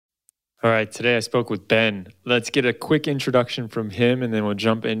All right, today I spoke with Ben. Let's get a quick introduction from him and then we'll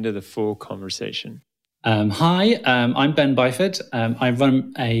jump into the full conversation. Hi, I'm Ben Byford. I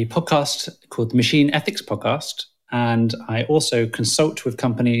run a podcast called the Machine Ethics Podcast, and I also consult with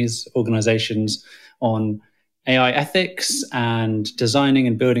companies, organizations on AI ethics and designing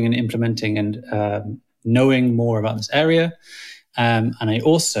and building and implementing and knowing more about this area. And I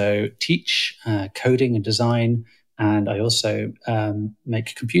also teach coding and design, and I also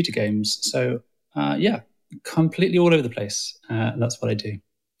make computer games. So completely all over the place. That's what I do.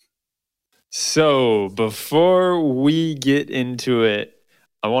 So before we get into it,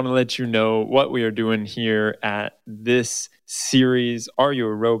 I want to let you know what we are doing here at this series, Are You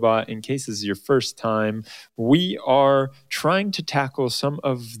a Robot? In case this is your first time, we are trying to tackle some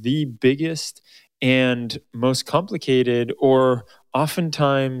of the biggest and most complicated or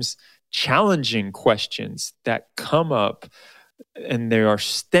oftentimes challenging questions that come up, and they are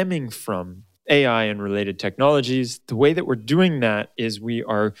stemming from AI and related technologies. The way that we're doing that is we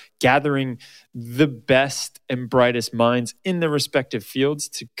are gathering the best and brightest minds in the respective fields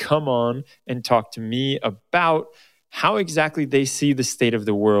to come on and talk to me about how exactly they see the state of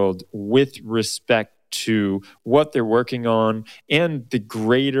the world with respect to what they're working on and the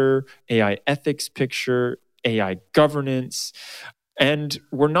greater AI ethics picture, AI governance. And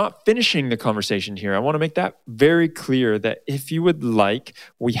we're not finishing the conversation here. I want to make that very clear that if you would like,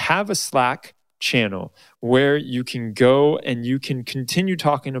 we have a Slack channel where you can go and you can continue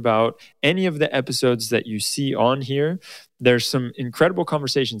talking about any of the episodes that you see on here. There's some incredible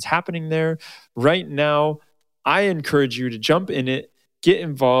conversations happening there. Right now, I encourage you to jump in it, get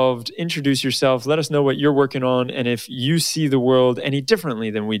involved, introduce yourself, let us know what you're working on, and if you see the world any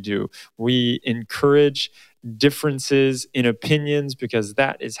differently than we do. We encourage differences in opinions because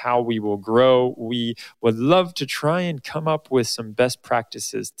that is how we will grow. We would love to try and come up with some best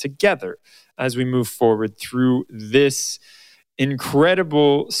practices together as we move forward through this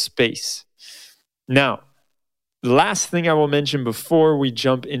incredible space. Now, the last thing I will mention before we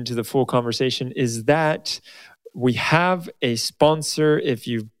jump into the full conversation is that we have a sponsor. If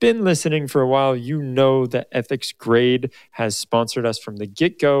you've been listening for a while, you know that Ethics Grade has sponsored us from the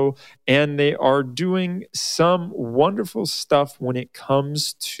get-go, and they are doing some wonderful stuff when it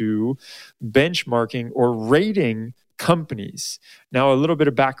comes to benchmarking or rating companies. Now, a little bit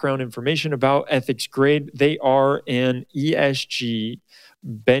of background information about Ethics Grade. They are an ESG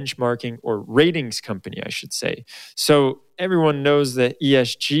benchmarking or ratings company, I should say. So everyone knows that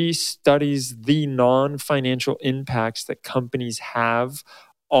ESG studies the non-financial impacts that companies have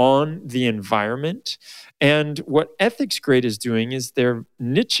on the environment. And what Ethics Grade is doing is they're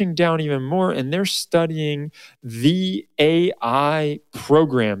niching down even more, and they're studying the AI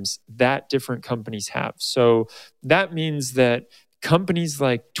programs that different companies have. So that means that companies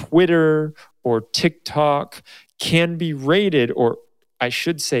like Twitter or TikTok can be rated, or I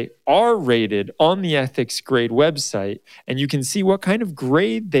should say, are rated on the Ethics Grade website, and you can see what kind of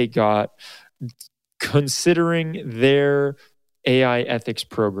grade they got considering their AI ethics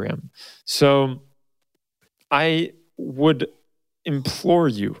program. So I would implore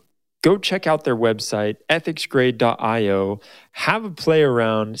you, go check out their website, ethicsgrade.io, have a play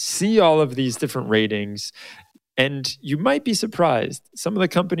around, see all of these different ratings. And you might be surprised. Some of the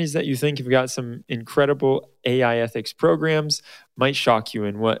companies that you think have got some incredible AI ethics programs might shock you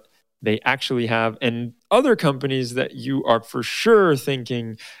in what they actually have. And other companies that you are for sure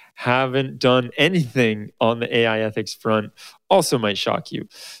thinking haven't done anything on the AI ethics front also might shock you.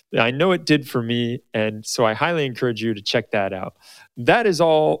 I know it did for me, and so I highly encourage you to check that out. That is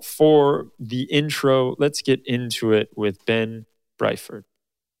all for the intro. Let's get into it with Ben Byford.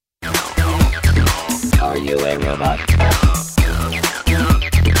 Are you a robot?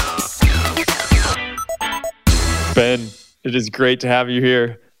 Ben, it is great to have you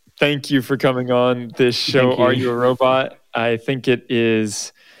here. Thank you for coming on this show, Are You a Robot? I think it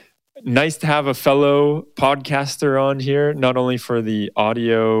is nice to have a fellow podcaster on here, not only for the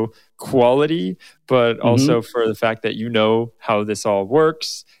audio quality, but also for the fact that you know how this all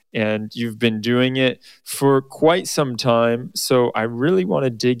works and you've been doing it for quite some time. So I really want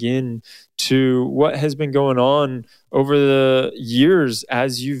to dig in to what has been going on over the years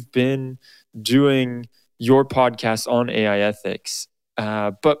as you've been doing your podcast on AI ethics.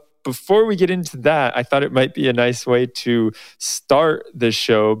 But before we get into that, I thought it might be a nice way to start the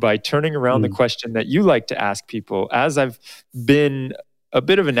show by turning around the question that you like to ask people. As I've been a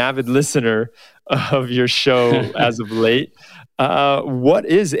bit of an avid listener of your show as of late, what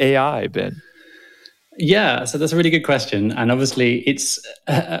is AI, Ben? Yeah, so that's a really good question. And obviously, it's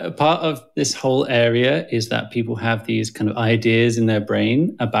part of this whole area is that people have these kind of ideas in their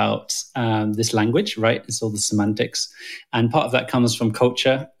brain about this language, right? It's all the semantics. And part of that comes from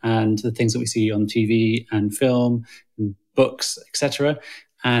culture and the things that we see on TV and film and books, etc.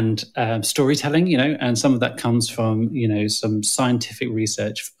 And storytelling, and some of that comes from, some scientific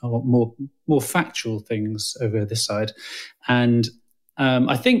research or more factual things over this side. And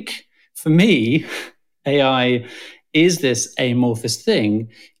I think for me, AI is this amorphous thing,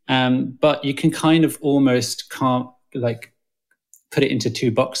 but you can kind of almost can't like put it into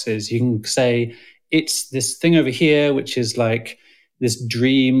two boxes. You can say it's this thing over here, which is like this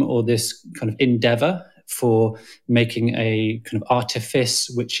dream or this kind of endeavor for making a kind of artifice,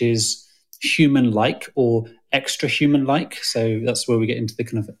 which is human-like or extra human-like. So that's where we get into the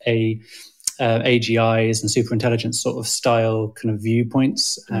kind of AGIs and superintelligence sort of style kind of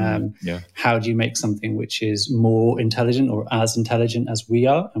viewpoints. How do you make something which is more intelligent or as intelligent as we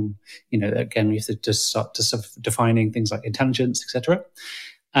are? And, again, we have to just start defining things like intelligence, etc.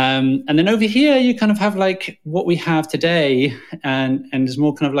 And then over here, you kind of have like what we have today, and is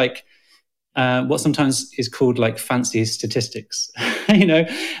more kind of like what sometimes is called like fancy statistics,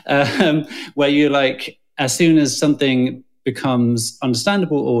 where you're like, as soon as something becomes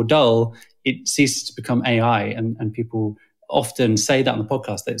understandable or dull, it ceases to become AI. And people often say that on the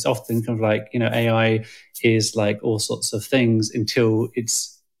podcast, that it's often kind of like, AI is like all sorts of things until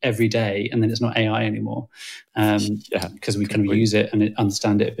it's every day, and then it's not AI anymore, because we kind of use it and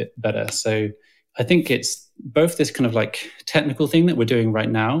understand it a bit better. So I think it's both this kind of like technical thing that we're doing right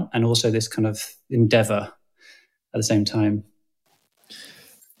now, and also this kind of endeavor at the same time.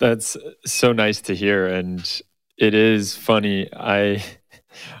 That's so nice to hear. And it is funny. I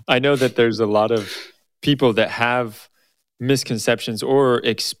know that there's a lot of people that have misconceptions or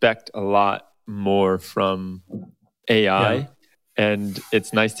expect a lot more from AI. Yeah. And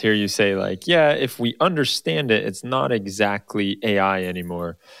it's nice to hear you say like, yeah, if we understand it, it's not exactly AI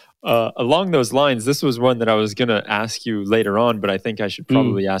anymore. Along those lines, this was one that I was going to ask you later on, but I think I should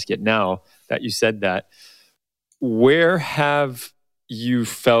probably ask it now that you said that. Where have you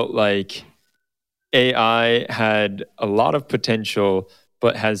felt like AI had a lot of potential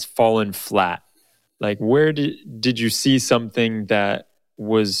but has fallen flat? Like, where did you see something that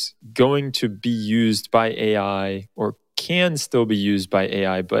was going to be used by AI or can still be used by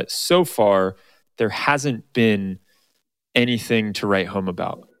AI, but so far there hasn't been anything to write home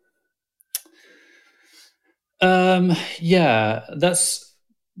about? Yeah, that's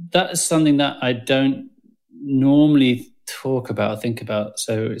something that I don't normally talk about or think about.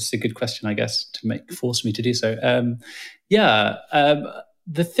 So it's a good question, I guess, to force me to do so.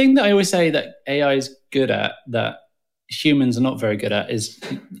 The thing that I always say that AI is good at that humans are not very good at is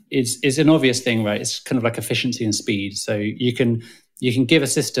an obvious thing, right? It's kind of like efficiency and speed. So you can give a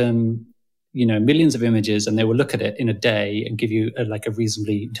system, millions of images, and they will look at it in a day and give you a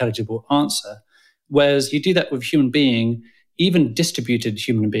reasonably intelligible answer. Whereas you do that with a human being, even distributed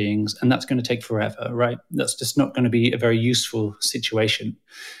human beings, and that's going to take forever, right? That's just not going to be a very useful situation.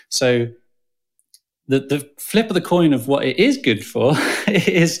 So the flip of the coin of what it is good for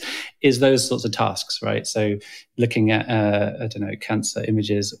is those sorts of tasks, right? So looking at, cancer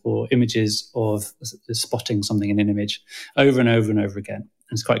images or images of spotting something in an image over and over and over again.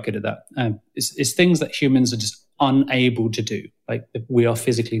 And it's quite good at that. It's things that humans are just unable to do. Like we are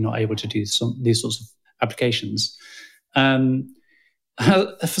physically not able to do these sorts of applications. For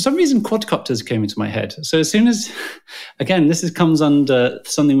some reason, quadcopters came into my head. So as soon as, again, comes under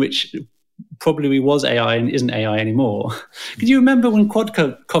something which probably was AI and isn't AI anymore. Can you remember when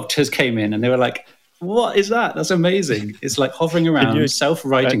quadcopters came in and they were like, what is that? That's amazing. It's like hovering around,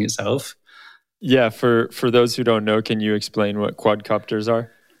 self-righting itself. Yeah, for those who don't know, can you explain what quadcopters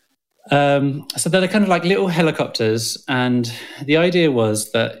are? So they're kind of like little helicopters, and the idea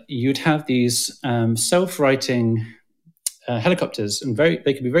was that you'd have these self-righting helicopters, and they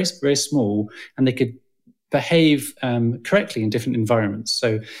could be very, very small, and they could behave correctly in different environments.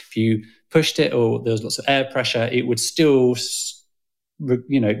 So if you pushed it or there was lots of air pressure, it would still,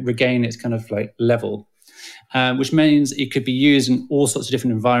 regain its kind of like level, which means it could be used in all sorts of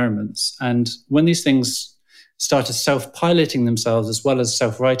different environments. And when these things started self-piloting themselves as well as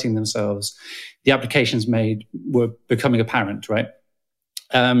self-writing themselves, the applications were becoming apparent, right?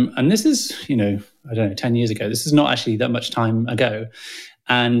 And this is, 10 years ago. This is not actually that much time ago.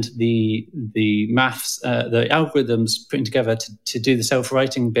 And the maths, the algorithms putting together to do the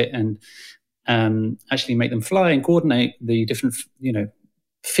self-writing bit and actually make them fly and coordinate the different,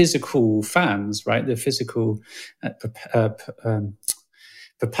 physical fans, right? The physical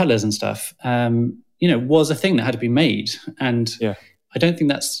propellers and stuff. was a thing that had to be made. And Yeah. I don't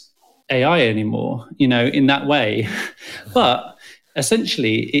think that's AI anymore, in that way. But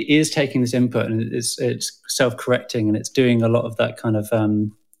essentially, it is taking this input and it's self-correcting, and it's doing a lot of that kind of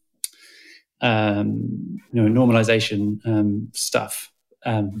normalization stuff,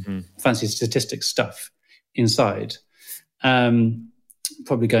 fancy statistics stuff inside.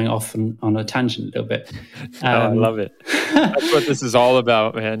 Probably going off on a tangent a little bit. I love it. That's what this is all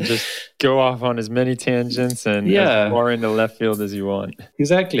about, man. Just go off on as many tangents and as far into left field as you want.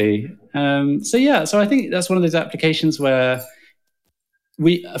 Exactly. So I think that's one of those applications where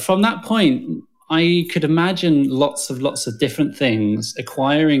from that point, I could imagine lots of different things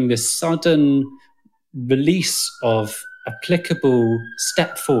acquiring this sudden release of applicable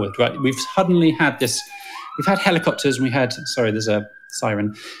step forward, right? We've suddenly had we've had helicopters and there's a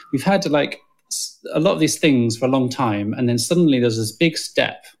siren. We've had like a lot of these things for a long time. And then suddenly there's this big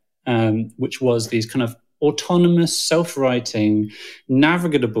step, which was these kind of autonomous, self-writing,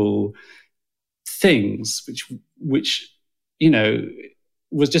 navigable things, which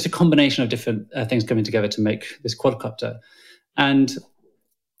was just a combination of different things coming together to make this quadcopter. And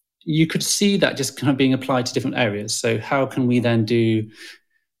you could see that just kind of being applied to different areas. So how can we then do,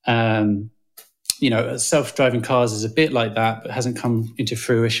 self-driving cars is a bit like that, but hasn't come into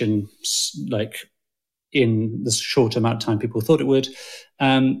fruition like in the short amount of time people thought it would.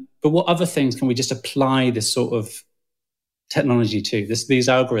 But what other things can we just apply this sort of technology to? These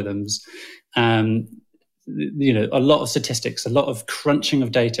algorithms, a lot of statistics, a lot of crunching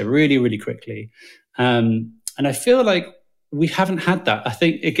of data really, really quickly. And I feel like we haven't had that. I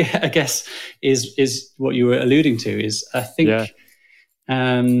think, I guess, is what you were alluding to, is I think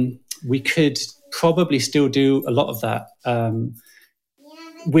we could probably still do a lot of that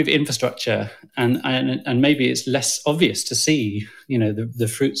with infrastructure, and maybe it's less obvious to see,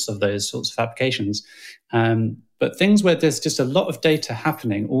 the fruits of those sorts of applications. But things where there's just a lot of data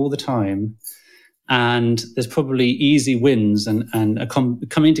happening all the time, and there's probably easy wins and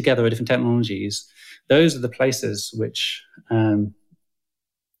coming together of different technologies, those are the places which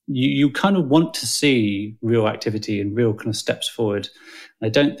you kind of want to see real activity and real kind of steps forward. I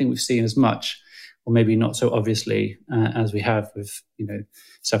don't think we've seen as much, or maybe not so obviously, as we have with,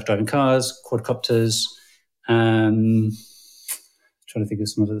 self-driving cars, quadcopters. Trying to think of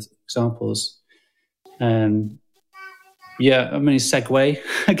some other examples. I mean, Segway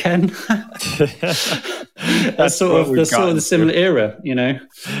again. that's sort of the similar era,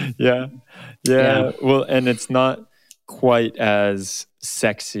 Yeah. Well, and it's not quite as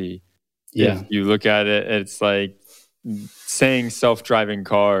sexy. Yeah. If you look at it, it's like saying self-driving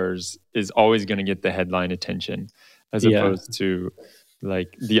cars is always going to get the headline attention, as opposed to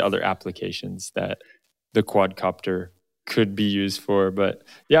like the other applications that the quadcopter could be used for. But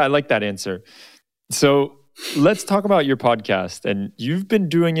yeah, I like that answer. So let's talk about your podcast. And you've been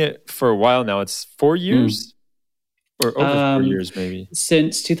doing it for a while now. It's 4 years or over 4 years, maybe.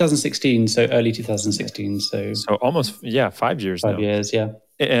 Since 2016, so early 2016. So almost, 5 years now. 5 years, yeah.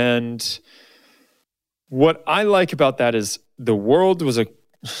 And what I like about that is the world was a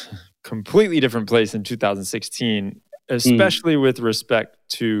completely different place in 2016, especially with respect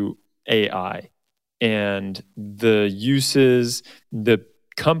to AI and the uses, the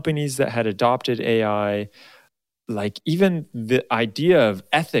companies that had adopted AI, like even the idea of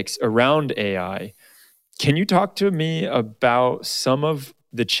ethics around AI. Can you talk to me about some of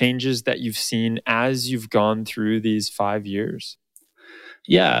the changes that you've seen as you've gone through these 5 years?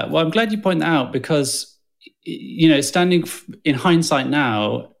 Yeah, well, I'm glad you point that out, because, standing in hindsight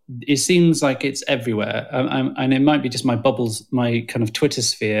now, it seems like it's everywhere. And it might be just my bubbles, my kind of Twitter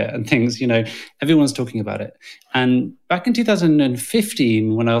sphere and things, everyone's talking about it. And back in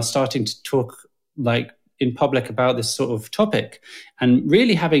 2015, when I was starting to talk like in public about this sort of topic and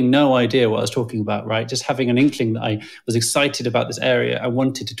really having no idea what I was talking about, right? Just having an inkling that I was excited about this area. I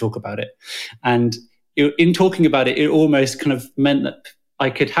wanted to talk about it. And in talking about it, it almost kind of meant that I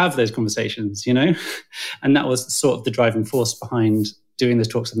could have those conversations, and that was sort of the driving force behind doing those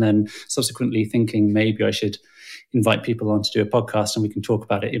talks, and then subsequently thinking maybe I should invite people on to do a podcast and we can talk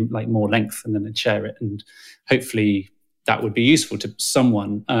about it in like more length and then share it, and hopefully that would be useful to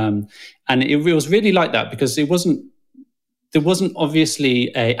someone. And it was really like that because there wasn't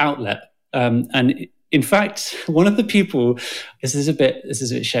obviously a outlet. And in fact, one of the people, this is a bit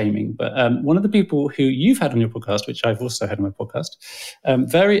shaming, but one of the people who you've had on your podcast, which I've also had on my podcast,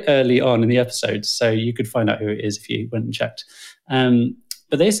 very early on in the episode, so you could find out who it is if you went and checked.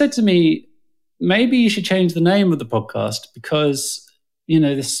 But they said to me, maybe you should change the name of the podcast because,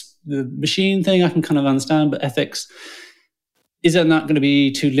 the machine thing I can kind of understand, but ethics, isn't that going to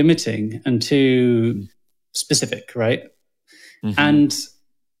be too limiting and too specific, right? Mm-hmm. And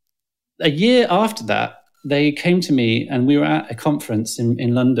a year after that, they came to me, and we were at a conference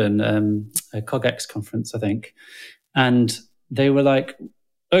in London, a CogX conference, I think. And they were like,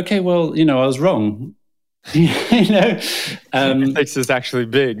 okay, well, I was wrong. Ethics is actually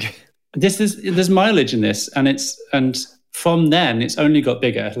big. There's mileage in this, and from then it's only got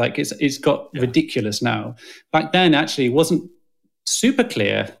bigger. Like it's got ridiculous now. Back then, actually, it wasn't super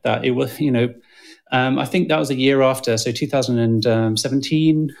clear that it was, I think that was a year after, so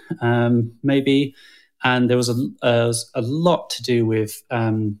 2017, maybe. And there was a lot to do with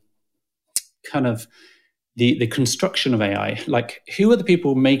kind of the construction of AI. Like, who are the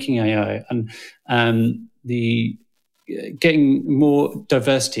people making AI, and the getting more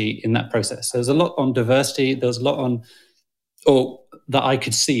diversity in that process. There's a lot on diversity. There's a lot on, or that I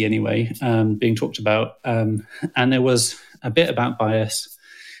could see anyway, being talked about. And there was a bit about bias.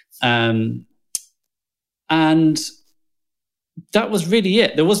 And that was really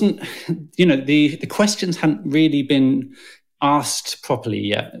it. There wasn't, the questions hadn't really been asked properly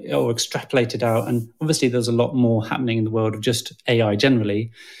yet or extrapolated out. And obviously there's a lot more happening in the world of just AI generally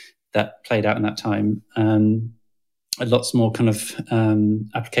that played out in that time. Lots more kind of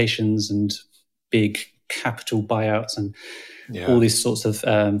applications and big capital buyouts and all these sorts of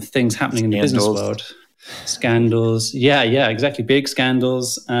things happening in the business world. Scandals. Yeah, exactly. Big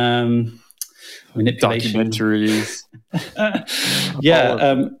scandals. Manipulation. Documentaries.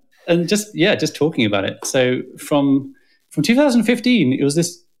 And just talking about it. So from 2015, it was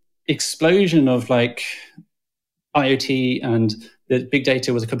this explosion of like IoT, and the big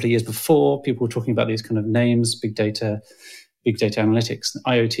data was a couple of years before. People were talking about these kind of names, big data analytics.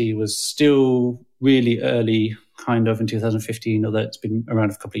 IoT was still really early, kind of in 2015, although it's been around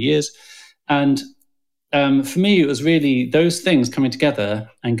for a couple of years. And for me, it was really those things coming together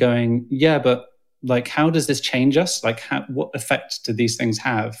and going, yeah, but like, how does this change us? Like, what effect do these things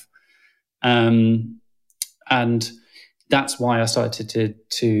have? And that's why I started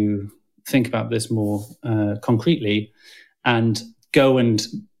to think about this more concretely, and go and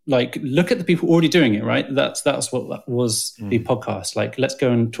like look at the people already doing it. Right, that's what that was the podcast. Like, let's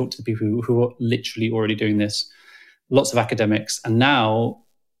go and talk to the people who are literally already doing this. Lots of academics, and now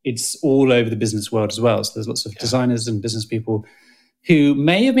it's all over the business world as well. So there's lots of designers and business people who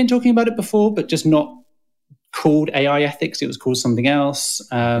may have been talking about it before, but just not called AI ethics. It was called something else.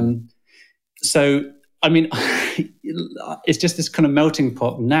 So, I mean, it's just this kind of melting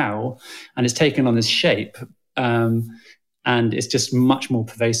pot now, and it's taken on this shape. And it's just much more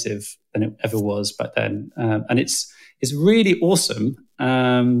pervasive than it ever was back then. And it's really awesome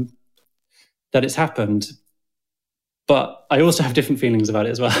that it's happened. But I also have different feelings about it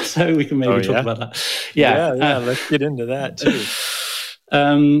as well. So we can maybe talk about that. Yeah, let's get into that too.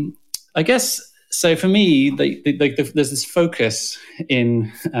 I guess, so for me, there's this focus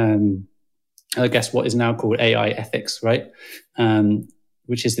in, I guess, what is now called AI ethics, right?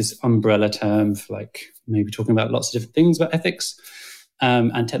 Which is this umbrella term for like maybe talking about lots of different things about ethics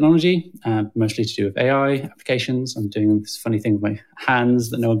and technology, mostly to do with AI applications. I'm doing this funny thing with my hands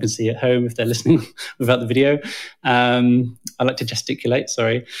that no one can see at home if they're listening without the video. I like to gesticulate,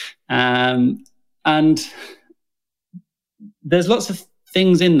 sorry. And there's lots of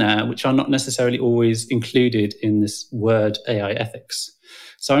things in there which are not necessarily always included in this word AI ethics.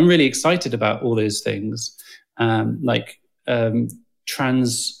 So I'm really excited about all those things, like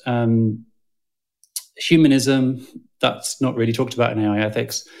trans humanism. That's not really talked about in AI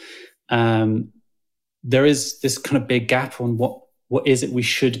ethics. There is this kind of big gap on what is it we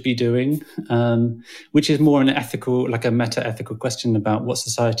should be doing, which is more an ethical, like a meta-ethical question about what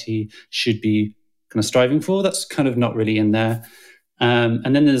society should be kind of striving for. That's kind of not really in there.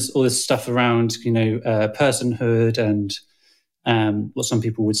 And then there's all this stuff around, personhood and what some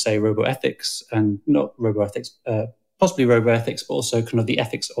people would say roboethics, and not roboethics, possibly roboethics, but also kind of the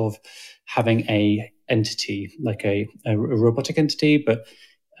ethics of having a entity, like a robotic entity, but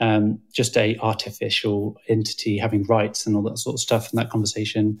just a artificial entity having rights and all that sort of stuff in that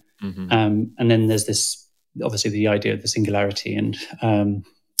conversation. And then there's this, obviously, the idea of the singularity and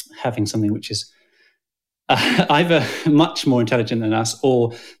having something which is either much more intelligent than us,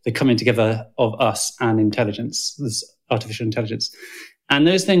 or the coming together of us and intelligence, this artificial intelligence. And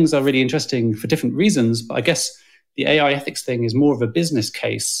those things are really interesting for different reasons. But I guess the AI ethics thing is more of a business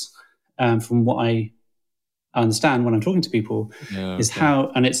case, from what I understand when I'm talking to people, is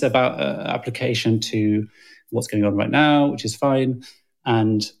how, and it's about application to what's going on right now, which is fine.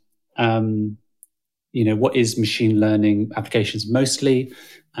 And, what is machine learning applications mostly?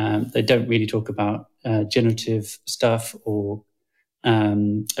 They don't really talk about generative stuff or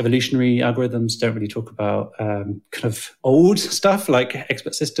evolutionary algorithms don't really talk about kind of old stuff like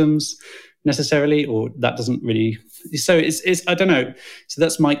expert systems necessarily, or that doesn't really. So it's I don't know. So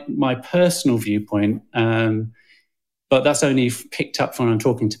that's my personal viewpoint. But that's only picked up when I'm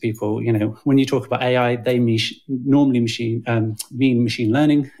talking to people. You know, when you talk about AI, they normally mean machine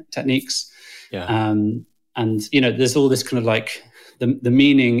learning techniques. Yeah. And you know, there's all this kind of like the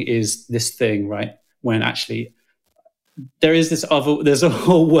meaning is this thing, right? When actually there's a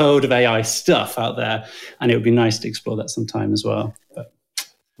whole world of AI stuff out there, and it would be nice to explore that sometime as well. But.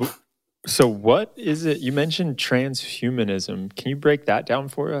 So what is it? You mentioned transhumanism. Can you break that down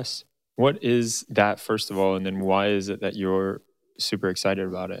for us? What is that, first of all, and then why is it that you're super excited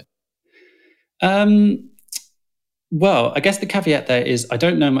about it? Well, I guess the caveat there is I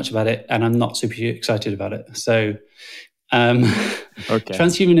don't know much about it, and I'm not super excited about it. So,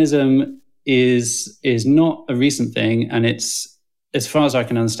 transhumanism is not a recent thing, and it's, as far as I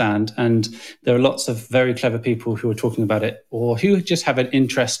can understand, and there are lots of very clever people who are talking about it, or who just have an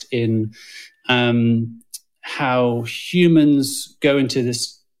interest in how humans go into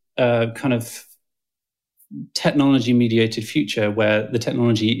this kind of technology-mediated future where the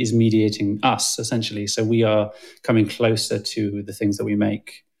technology is mediating us, essentially. So we are coming closer to the things that we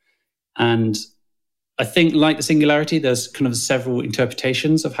make. And I think, like the singularity, there's kind of several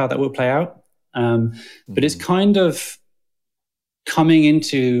interpretations of how that will play out. But it's kind of coming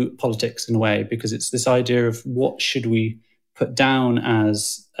into politics in a way, because it's this idea of what should we put down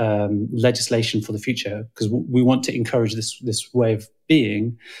as legislation for the future, because we want to encourage this way of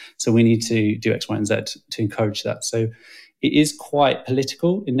being. So we need to do X, Y, and Z to encourage that. So it is quite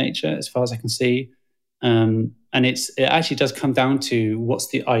political in nature, as far as I can see. And it actually does come down to what's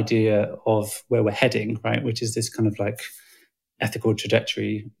the idea of where we're heading, right? Which is this kind of like ethical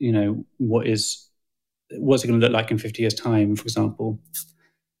trajectory. You know, what's it going to look like in 50 years' time, for example?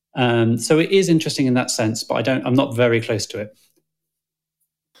 So it is interesting in that sense, but I'm not very close to it.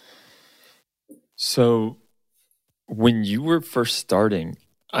 So when you were first starting,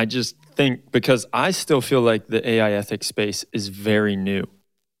 I just think, because I still feel like the AI ethics space is very new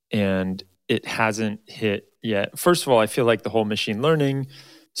and it hasn't hit yet. First of all, I feel like the whole machine learning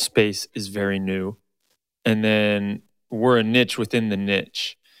space is very new. And then we're a niche within the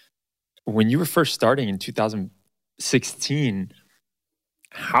niche. When you were first starting in 2016,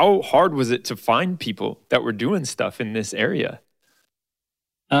 how hard was it to find people that were doing stuff in this area?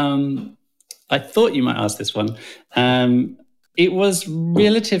 I thought you might ask this one. It was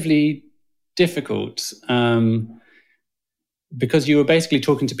relatively difficult because you were basically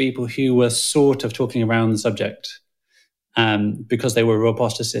talking to people who were sort of talking around the subject because they were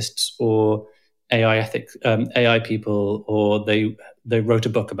roboticists or AI people, or they wrote a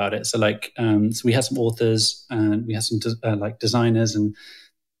book about it. So like, so we had some authors and we had some like designers and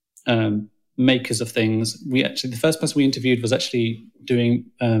makers of things. The first person we interviewed was actually doing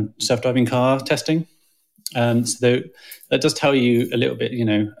self-driving car testing. So that does tell you a little bit, you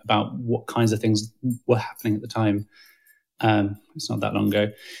know, about what kinds of things were happening at the time. It's not that long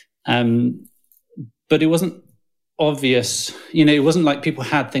ago. But it wasn't obvious, you know, it wasn't like people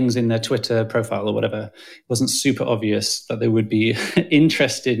had things in their Twitter profile or whatever. It wasn't super obvious that they would be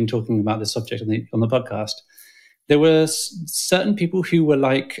interested in talking about this subject on the podcast. There were certain people who were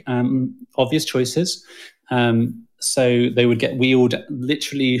like obvious choices. So they would get wheeled,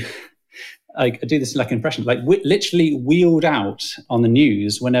 literally, I do this like impression, like literally wheeled out on the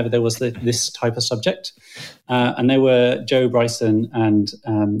news whenever there was this type of subject. And they were Joe Bryson and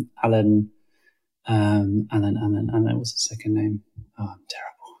Alan, what's the second name? Oh, I'm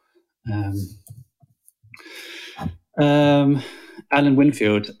terrible. Alan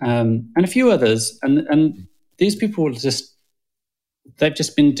Winfield, and a few others. And these people they've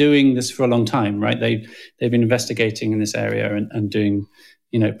just been doing this for a long time, right? They've been investigating in this area and doing,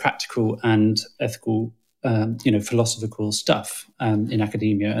 you know, practical and ethical, you know, philosophical stuff in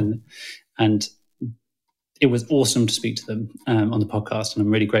academia. And it was awesome to speak to them on the podcast, and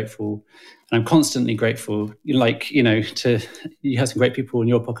I'm really grateful. And I'm constantly grateful, like, you know, you have some great people on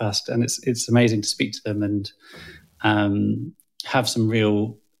your podcast, and it's amazing to speak to them and have some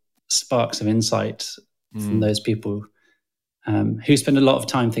real sparks of insight from those people who spend a lot of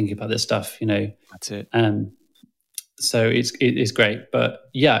time thinking about this stuff, you know. That's it. So it's great. But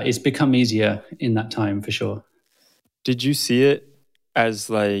yeah, it's become easier in that time for sure. Did you see it as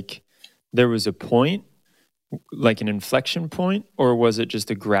like there was a point, like an inflection point, or was it just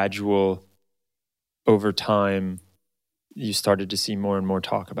a gradual, over time, you started to see more and more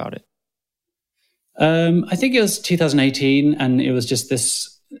talk about it? I think it was 2018, and it was just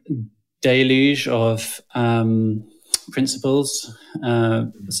this deluge of principles.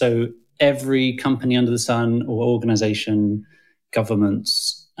 So every company under the sun or organization,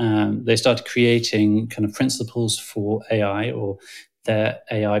 governments, they started creating kind of principles for AI, or their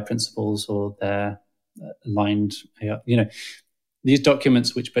AI principles, or their aligned AI, these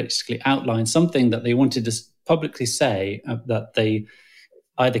documents which basically outline something that they wanted to publicly say that they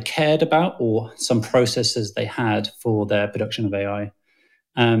either cared about, or some processes they had for their production of AI.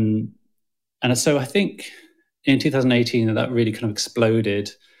 And so I think in 2018 that really kind of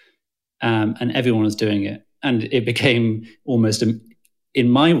exploded, and everyone was doing it. And it became almost, in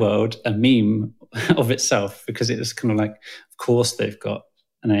my world, a meme of itself, because it was kind of like, of course they've got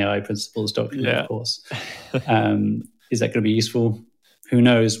an AI principles document, of course. Is that going to be useful? Who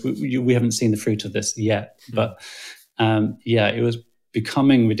knows? We haven't seen the fruit of this yet. But it was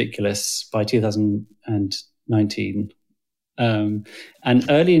becoming ridiculous by 2019. And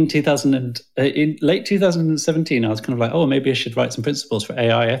early in late 2017, I was kind of like, oh, maybe I should write some principles for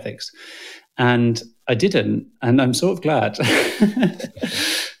AI ethics. And I didn't, and I'm sort of glad.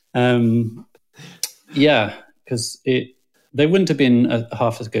 Because they wouldn't have been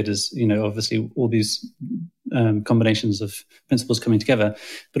half as good as, obviously all these combinations of principles coming together.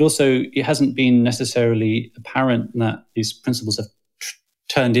 But also, it hasn't been necessarily apparent that these principles have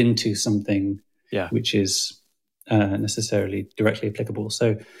turned into something which is necessarily directly applicable.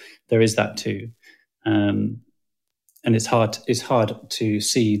 So there is that too. And it's hard to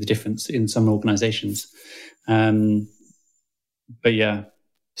see the difference in some organizations. But yeah.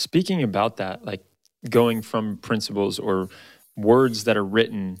 Speaking about that, like going from principles or words that are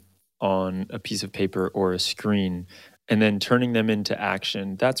written on a piece of paper or a screen and then turning them into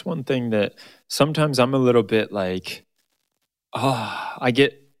action, that's one thing that sometimes I'm a little bit like, I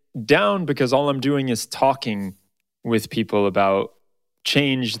get down because all I'm doing is talking with people about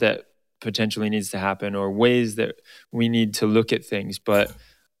change that potentially needs to happen or ways that we need to look at things. But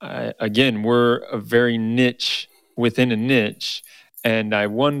again, we're a very niche within a niche. And I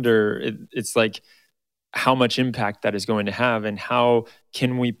wonder, it's like how much impact that is going to have and how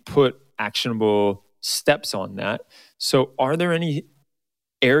can we put actionable steps on that. So are there any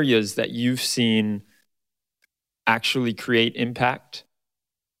areas that you've seen actually create impact?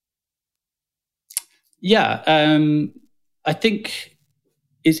 Yeah, I think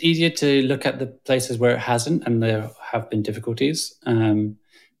it's easier to look at the places where it hasn't, and there have been difficulties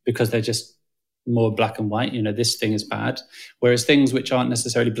because they're just more black and white. This thing is bad. Whereas things which aren't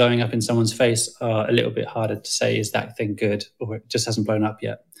necessarily blowing up in someone's face are a little bit harder to say, is that thing good, or it just hasn't blown up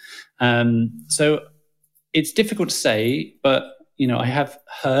yet. So it's difficult to say, but I have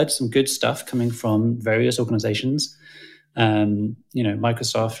heard some good stuff coming from various organizations,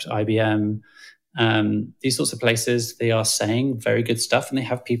 Microsoft, IBM, these sorts of places. They are saying very good stuff, and they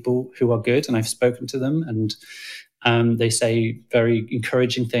have people who are good, and I've spoken to them, and they say very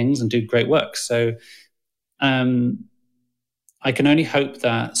encouraging things and do great work. So I can only hope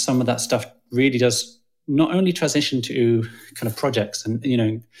that some of that stuff really does not only transition to kind of projects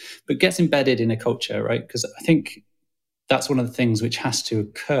and, but gets embedded in a culture, right? Because I think that's one of the things which has to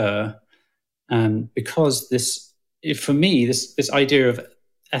occur, because for me, this idea of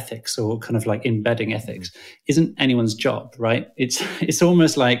ethics, or kind of like embedding ethics, isn't anyone's job, right? It's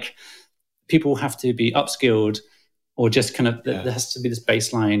almost like people have to be upskilled, or just kind of there has to be this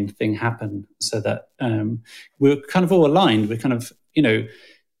baseline thing happen, so that we're kind of all aligned. We're kind of,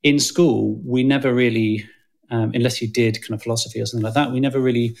 in school, we never really, unless you did kind of philosophy or something like that, we never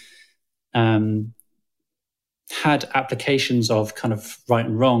really had applications of kind of right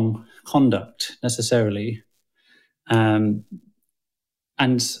and wrong conduct necessarily. And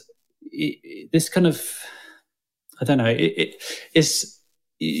this kind of, I don't know, it's,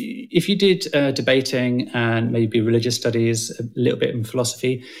 if you did debating and maybe religious studies, a little bit in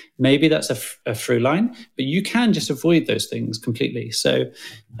philosophy, maybe that's a through line, but you can just avoid those things completely. So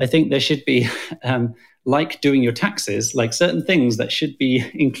I think there should be, like doing your taxes, like certain things that should be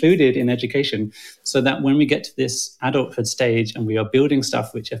included in education, so that when we get to this adulthood stage and we are building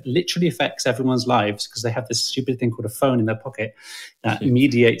stuff which literally affects everyone's lives, because they have this stupid thing called a phone in their pocket that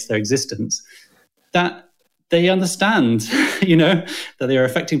mediates their existence, that they understand, that they are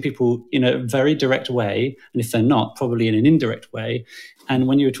affecting people in a very direct way. And if they're not, probably in an indirect way. And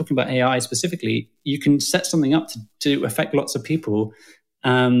when you're talking about AI specifically, you can set something up to affect lots of people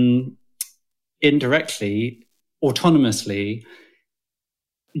indirectly, autonomously,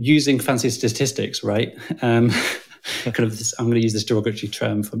 using fancy statistics, right? Kind of this, I'm going to use this derogatory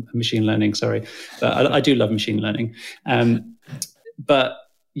term for machine learning, sorry. But I do love machine learning. But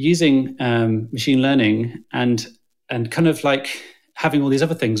using machine learning and kind of like having all these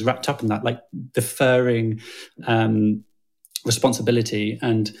other things wrapped up in that, like deferring responsibility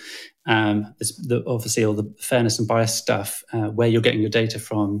and obviously all the fairness and bias stuff, where you're getting your data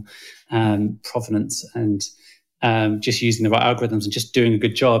from, provenance, and just using the right algorithms and just doing a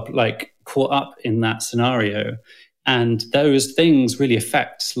good job, like caught up in that scenario. And those things really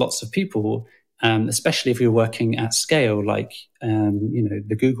affect lots of people, especially if you're working at scale, like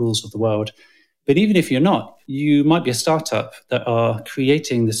the Googles of the world. But even if you're not, you might be a startup that are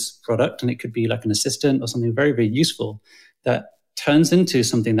creating this product, and it could be like an assistant or something very, very useful that turns into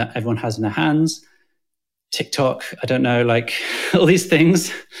something that everyone has in their hands. TikTok, I don't know, like all these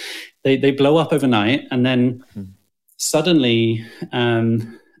things, they blow up overnight, and then suddenly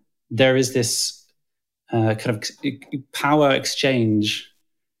there is this kind of power exchange,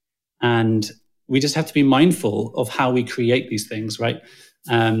 and we just have to be mindful of how we create these things, right?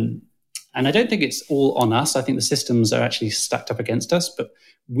 And I don't think it's all on us. I think the systems are actually stacked up against us, but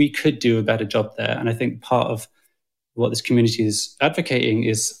we could do a better job there. And I think part of what this community is advocating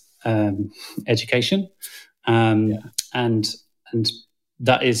is education, and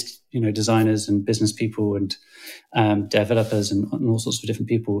that is designers and business people and developers and all sorts of different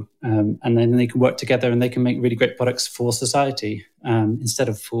people, and then they can work together and they can make really great products for society instead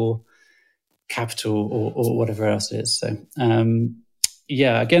of for capital or whatever else it is. So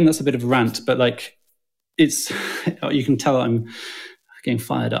again, that's a bit of a rant, but like it's you can tell I'm getting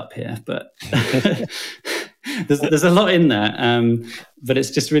fired up here, but there's a lot in there, but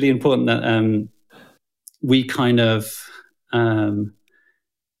it's just really important that we kind of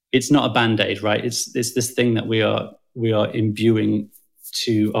it's not a band-aid, right? It's this thing that we are imbuing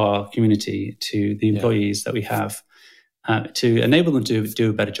to our community, to the employees that we have, to enable them to do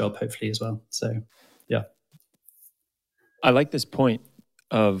a better job, hopefully, as well. So, yeah. I like this point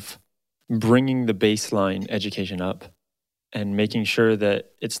of bringing the baseline education up and making sure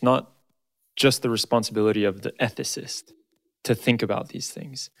that it's not just the responsibility of the ethicist to think about these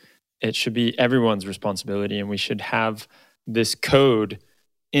things. It should be everyone's responsibility, and we should have this code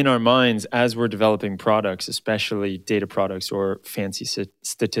in our minds as we're developing products, especially data products or fancy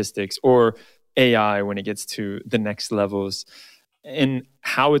statistics or AI when it gets to the next levels, and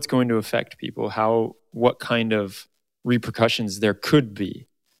how it's going to affect people, what kind of repercussions there could be,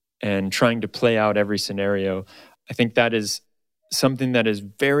 and trying to play out every scenario. I think that is something that is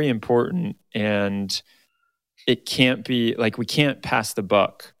very important, and it can't be like we can't pass the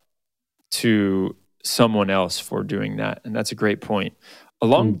buck to someone else for doing that. And that's a great point.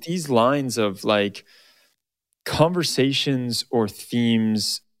 Along these lines of like conversations or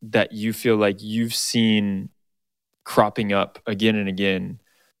themes that you feel like you've seen cropping up again and again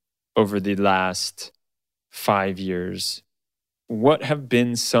over the last 5 years, what have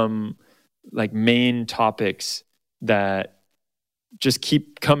been some like main topics that just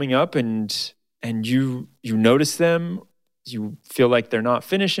keep coming up and you notice them, you feel like they're not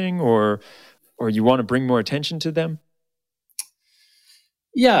finishing, or you want to bring more attention to them?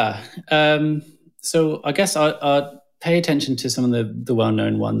 Yeah. So I guess I'll pay attention to some of the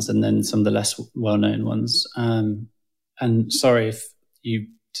well-known ones and then some of the less well-known ones. And sorry if you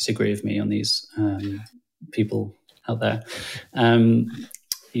disagree with me on these people out there.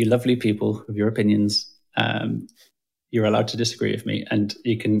 You lovely people with your opinions. You're allowed to disagree with me, and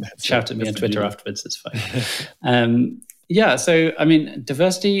you can shout at me on Twitter afterwards. It's fine. So, I mean,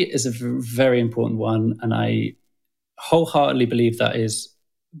 diversity is a very important one, and I wholeheartedly believe that is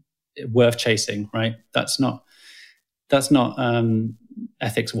worth chasing, right? That's not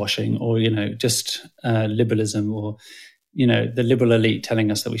ethics washing or, just liberalism or, the liberal elite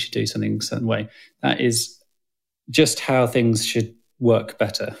telling us that we should do something a certain way. That is just how things should work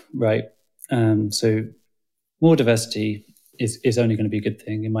better, right? So more diversity is only going to be a good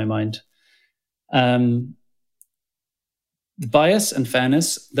thing in my mind. Bias and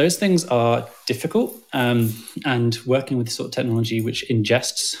fairness, those things are difficult, and working with sort of technology which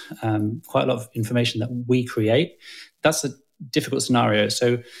ingests quite a lot of information that we create, that's a difficult scenario.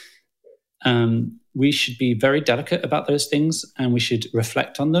 So we should be very delicate about those things, and we should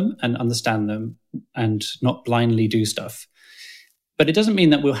reflect on them and understand them and not blindly do stuff. But it doesn't mean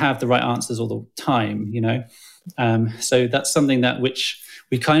that we'll have the right answers all the time, So that's something that which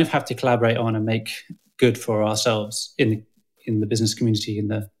we kind of have to collaborate on and make good for ourselves in the business community, in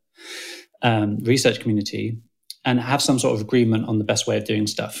the research community, and have some sort of agreement on the best way of doing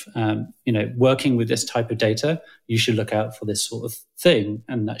stuff. Working with this type of data, you should look out for this sort of thing,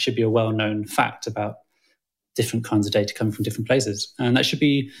 and that should be a well-known fact about different kinds of data coming from different places, and that should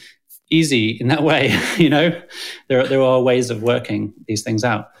be easy in that way. There are ways of working these things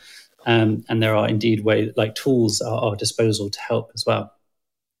out. And there are indeed tools at our disposal to help as well.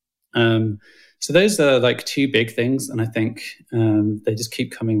 So those are like two big things, and I think they just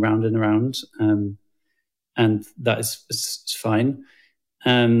keep coming round and around, and that is fine.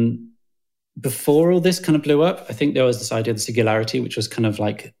 Before all this kind of blew up, I think there was this idea of the singularity, which was kind of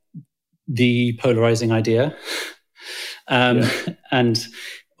like the polarizing idea. And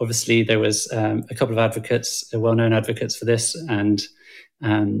obviously there was a couple of advocates, well-known advocates for this, and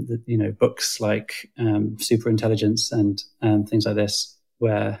books like Superintelligence and things like this,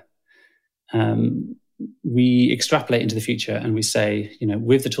 where we extrapolate into the future and we say,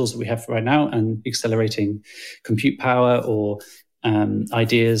 with the tools that we have right now and accelerating compute power or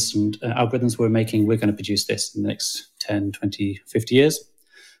ideas and algorithms we're making, we're going to produce this in the next 10, 20, 50 years.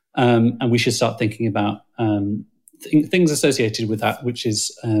 And we should start thinking about things associated with that, which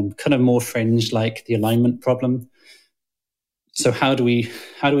is kind of more fringe, like the alignment problem. So how do we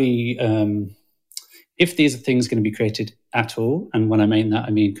if these are things going to be created at all, and when I mean that, I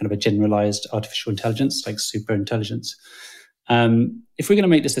mean kind of a generalized artificial intelligence, like super intelligence. If we're going to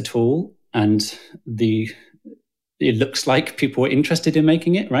make this a tool and it looks like people are interested in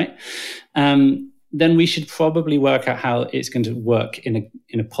making it, right? Then we should probably work out how it's going to work in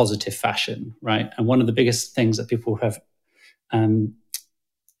a positive fashion, right? And one of the biggest things that people have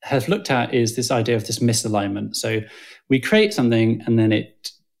looked at is this idea of this misalignment. So we create something and then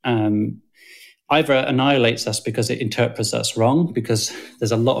it either annihilates us because it interprets us wrong, because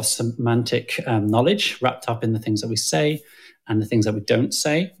there's a lot of semantic knowledge wrapped up in the things that we say and the things that we don't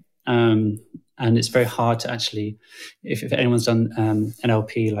say. And it's very hard to actually, if anyone's done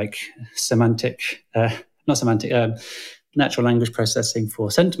NLP, like natural language processing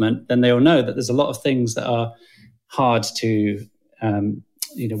for sentiment, then they all know that there's a lot of things that are hard to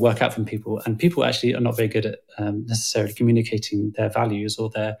work out from people, and people actually are not very good at necessarily communicating their values or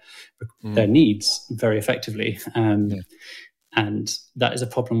their needs very effectively. And that is a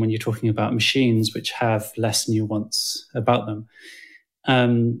problem when you're talking about machines which have less nuance about them.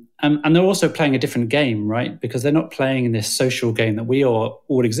 And they're also playing a different game, right? Because they're not playing in this social game that we are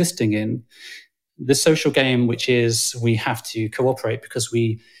all existing in. The social game, which is we have to cooperate because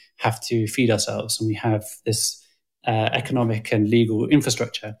we have to feed ourselves, and we have this economic and legal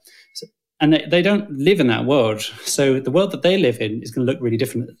infrastructure. And they don't live in that world. So the world that they live in is going to look really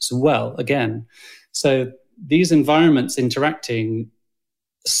different as well, again. So these environments interacting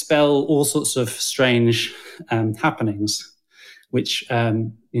spell all sorts of strange happenings, which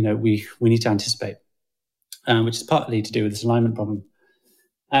we need to anticipate, which is partly to do with this alignment problem.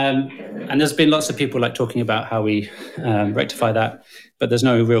 And there's been lots of people like talking about how we rectify that, but there's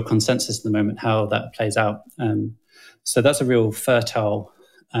no real consensus at the moment how that plays out. So that's a real fertile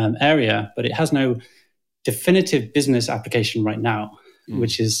area, but it has no definitive business application right now,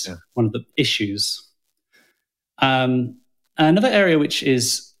 which is one of the issues. Another area which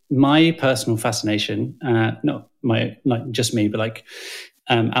is my personal fascination, not just me, but like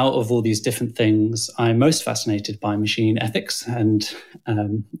out of all these different things, I'm most fascinated by machine ethics. And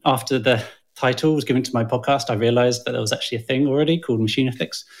after the title was given to my podcast, I realized that there was actually a thing already called machine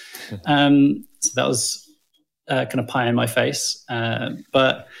ethics. So that was kind of pie in my face,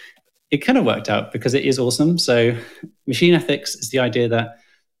 but it kind of worked out because it is awesome. So machine ethics is the idea that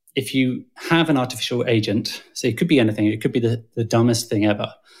if you have an artificial agent, so it could be anything, it could be the dumbest thing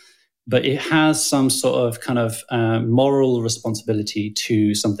ever, but it has some sort of kind of moral responsibility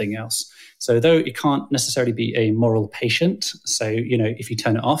to something else. So though it can't necessarily be a moral patient, so, if you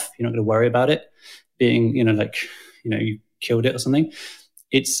turn it off, you're not going to worry about it being, you killed it or something.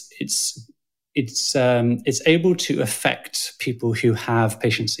 It's able to affect people who have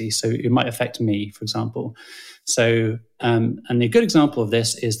patiency. So it might affect me, for example. So, and a good example of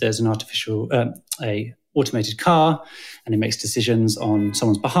this is there's an a automated car, and it makes decisions on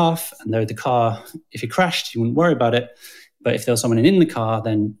someone's behalf. And though the car, if it crashed, you wouldn't worry about it. But if there was someone in the car,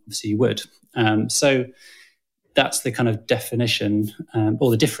 then obviously you would. So that's the kind of definition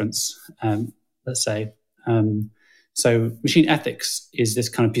or the difference, let's say. So machine ethics is this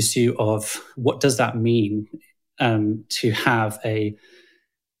kind of pursuit of what does that mean to have a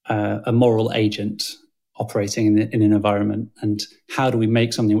moral agent operating in an environment, and how do we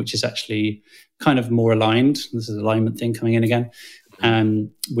make something which is actually kind of more aligned, this is alignment thing coming in again,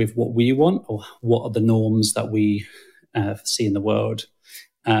 with what we want, or what are the norms that we see in the world.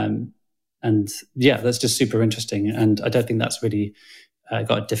 And yeah, that's just super interesting. And I don't think that's really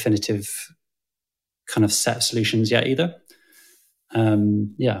got a definitive kind of set of solutions yet either.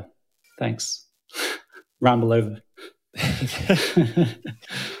 Yeah, thanks. Ramble over.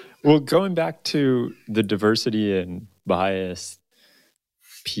 Well, going back to the diversity and bias,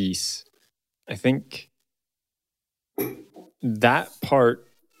 piece, I think that part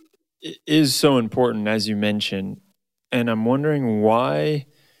is so important, as you mentioned. And I'm wondering why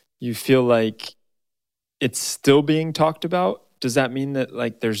you feel like it's still being talked about. Does that mean that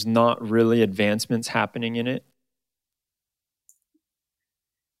like there's not really advancements happening in it?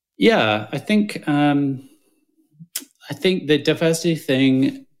 Yeah, I think the diversity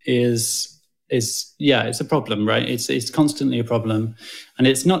thing is it's a problem, right? It's constantly a problem, and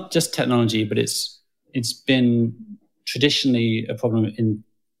it's not just technology, but it's been traditionally a problem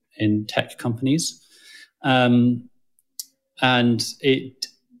in tech companies, and it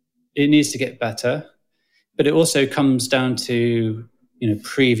needs to get better. But it also comes down to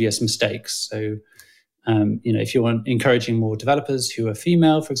previous mistakes. So if you want encouraging more developers who are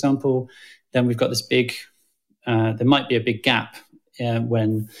female, for example, then we've got this big. There might be a big gap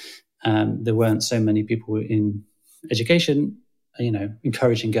when there weren't so many people in education,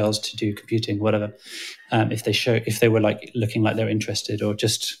 encouraging girls to do computing, whatever. If they were like looking like they're interested, or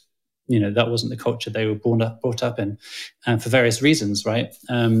just that wasn't the culture they were brought up in, for various reasons, right?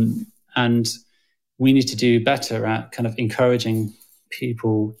 And we need to do better at kind of encouraging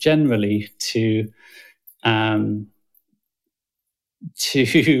people generally to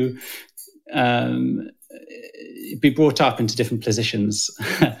be brought up into different positions.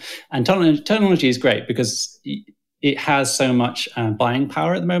 And technology is great because it has so much buying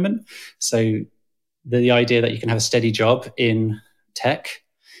power at the moment. So the idea that you can have a steady job in tech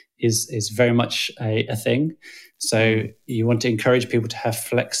is very much a thing. So you want to encourage people to have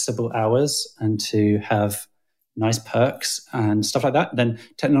flexible hours and to have nice perks and stuff like that, then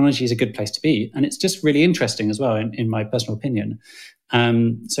technology is a good place to be. And it's just really interesting as well, in my personal opinion.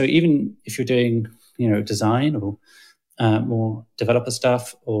 So even if you're doing design or more developer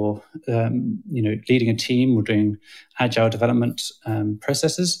stuff, or leading a team or doing agile development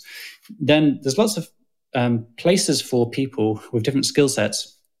processes, then there's lots of places for people with different skill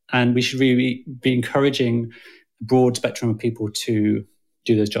sets, and we should really be encouraging a broad spectrum of people to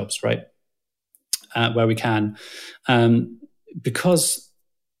do those jobs, right, where we can, because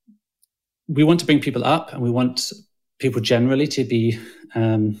we want to bring people up, and we want people generally to be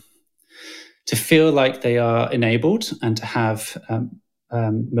to feel like they are enabled and to have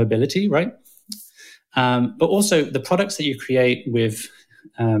mobility, right? But also the products that you create with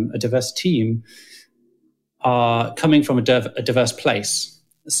a diverse team are coming from a diverse place.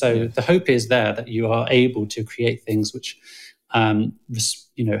 So the hope is there that you are able to create things which, have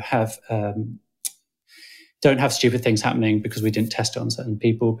don't have stupid things happening because we didn't test it on certain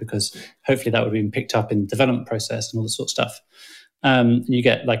people, because hopefully that would have been picked up in the development process and all this sort of stuff. You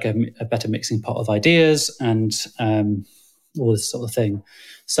get like a better mixing pot of ideas and all this sort of thing.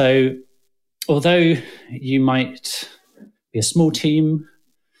 So although you might be a small team,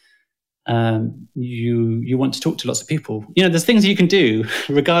 you want to talk to lots of people. There's things you can do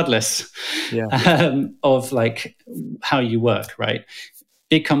regardless of like how you work, right?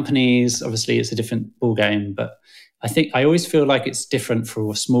 Big companies, obviously, it's a different ball game, but I always feel like it's different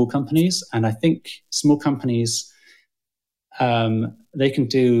for small companies, and I think small companies they can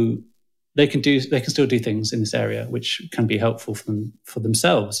still do things in this area which can be helpful for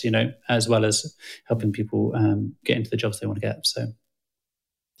themselves, as well as helping people get into the jobs they want to get. So,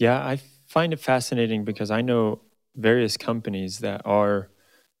 yeah, I find it fascinating because I know various companies that are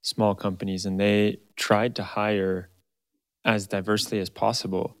small companies, and they tried to hire as diversely as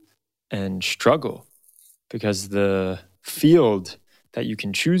possible and struggle because the field that you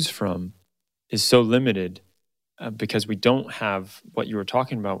can choose from is so limited, because we don't have what you were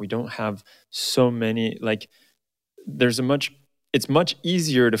talking about. We don't have so many, like it's much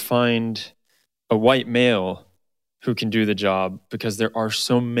easier to find a white male who can do the job because there are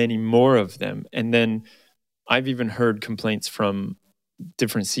so many more of them. And then I've even heard complaints from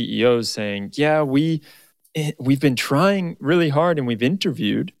different CEOs saying, yeah, we've been trying really hard and we've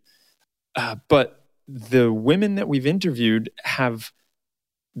interviewed, but the women that we've interviewed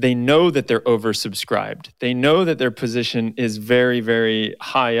they know that they're oversubscribed. They know that their position is very, very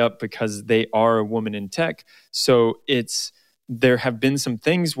high up because they are a woman in tech. So there have been some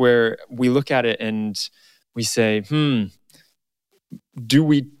things where we look at it and we say, do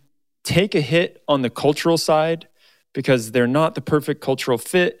we take a hit on the cultural side because they're not the perfect cultural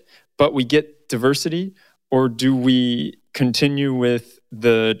fit, but we get diversity? Or do we continue with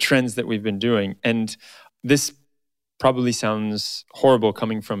the trends that we've been doing? And this probably sounds horrible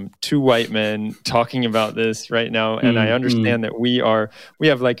coming from two white men talking about this right now. And I understand that we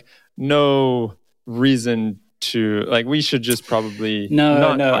have like no reason to like we should just probably No.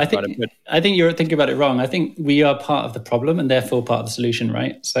 talk about it, but I think you're thinking about it wrong. I think we are part of the problem and therefore part of the solution,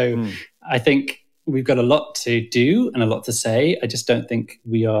 right? So I think we've got a lot to do and a lot to say. I just don't think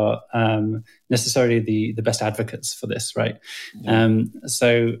we are necessarily the best advocates for this, right?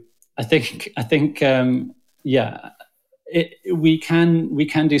 So I think we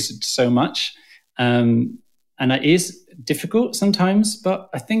can do so much, and it is difficult sometimes, but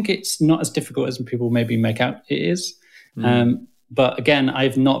I think it's not as difficult as people maybe make out it is. But again,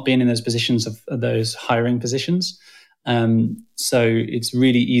 I've not been in those positions of those hiring positions. So it's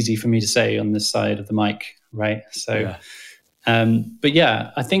really easy for me to say on this side of the mic, right? So, but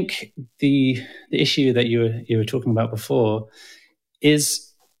yeah, I think the issue that you were talking about before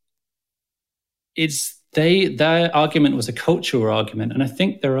is their argument was a cultural argument, and I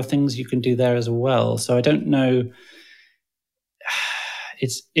think there are things you can do there as well. So I don't know.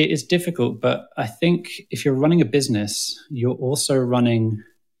 It is difficult, but I think if you're running a business, you're also running,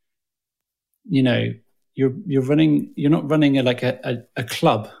 you're not running a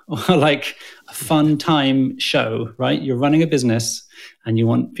club or like a fun time show, right? You're running a business and you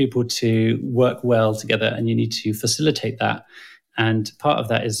want people to work well together, and you need to facilitate that. And part of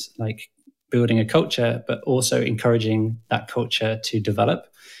that is like building a culture, but also encouraging that culture to develop.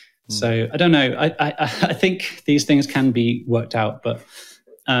 So I don't know. I think these things can be worked out, but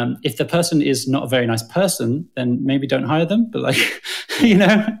if the person is not a very nice person, then maybe don't hire them. But like,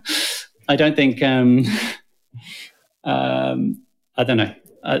 I don't think. I don't know.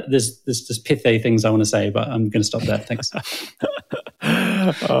 There's pithy things I want to say, but I'm going to stop there. Thanks.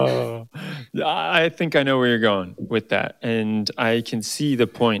 I think I know where you're going with that, and I can see the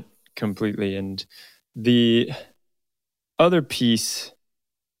point completely. And the other piece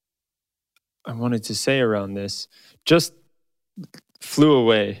I wanted to say around this just flew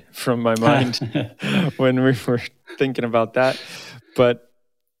away from my mind when we were thinking about that. But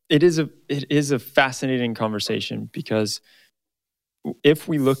it is a fascinating conversation, because if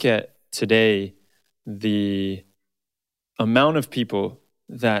we look at today, the amount of people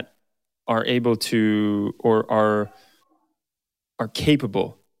that are able to or are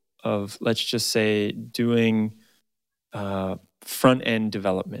capable of, let's just say, doing front end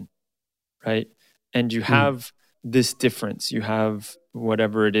development, right? And you have this difference. You have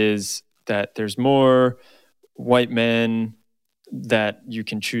whatever it is, that there's more white men that you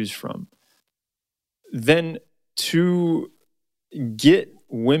can choose from. Then to get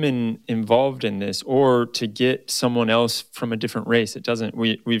women involved in this, or to get someone else from a different race, it doesn't,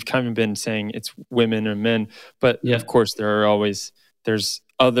 we've kind of been saying it's women or men, but of course there's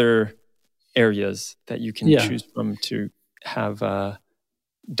other areas that you can choose from to have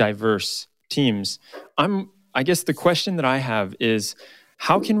diverse teams. I guess the question that I have is,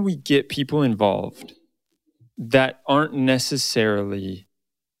 how can we get people involved that aren't necessarily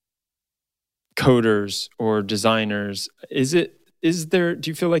coders or designers? Do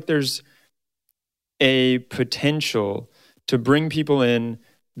you feel like there's a potential to bring people in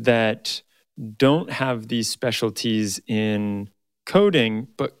that don't have these specialties in coding,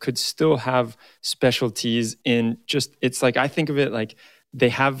 but could still have specialties in just, it's like, I think of it like they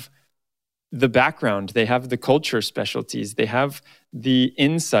have the background, they have the culture specialties, they have the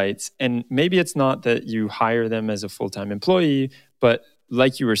insights, and maybe it's not that you hire them as a full-time employee, but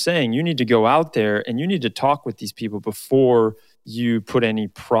like you were saying, you need to go out there and you need to talk with these people before you put any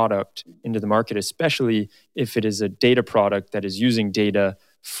product into the market, especially if it is a data product that is using data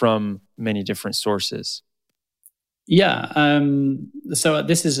from many different sources. Yeah. So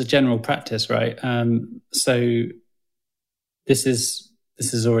this is a general practice, right? So this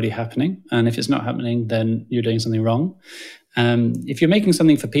is already happening. And if it's not happening, then you're doing something wrong. If you're making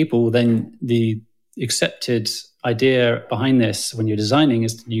something for people, then the accepted idea behind this when you're designing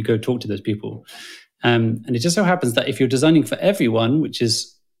is you go talk to those people. And it just so happens that if you're designing for everyone, which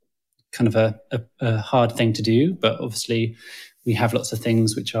is kind of a hard thing to do, but obviously we have lots of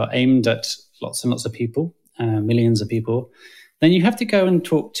things which are aimed at lots and lots of people, millions of people, then you have to go and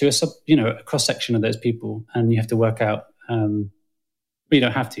talk to a cross-section of those people, and you have to work out, you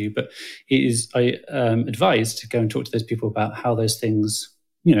don't have to, but it is advised to go and talk to those people about how those things,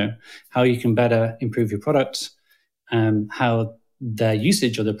 how you can better improve your product, how their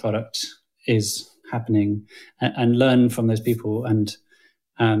usage of the product is happening, and learn from those people, and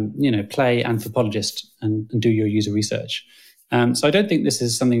play anthropologist and do your user research. So I don't think this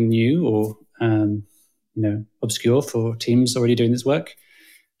is something new or obscure for teams already doing this work.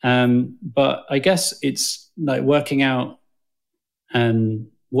 But I guess it's like working out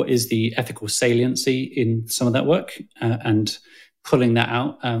what is the ethical saliency in some of that work, and pulling that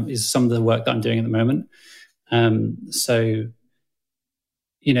out is some of the work that I'm doing at the moment. So,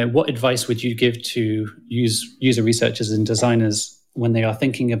 what advice would you give to user researchers and designers when they are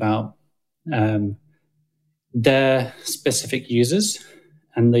thinking about their specific users,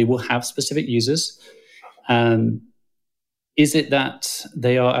 and they will have specific users? Is it that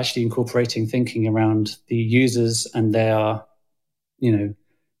they are actually incorporating thinking around the users and their,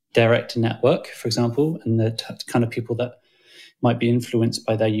 direct network, for example, and the kind of people that might be influenced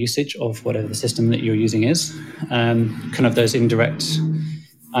by their usage of whatever the system that you're using is, kind of those indirect,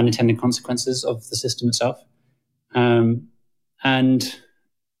 unintended consequences of the system itself? And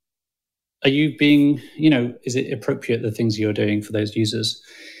are you being, is it appropriate, the things you're doing for those users?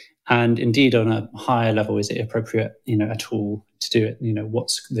 And indeed, on a higher level, is it appropriate, at all to do it?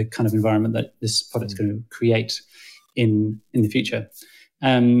 What's the kind of environment that this product is going to create in the future?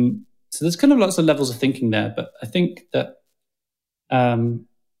 So there's kind of lots of levels of thinking there, but I think that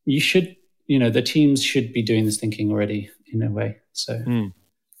you should, the teams should be doing this thinking already in a way. So,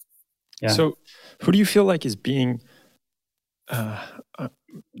 yeah. So who do you feel like is being, I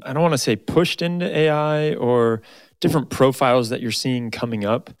don't want to say pushed into AI, or different profiles that you're seeing coming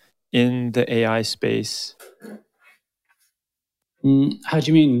up in the AI space? How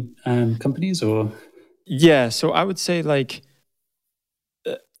do you mean, companies or? Yeah, so I would say like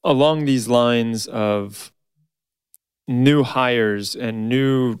along these lines of new hires and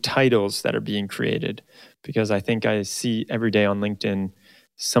new titles that are being created, because I think I see every day on LinkedIn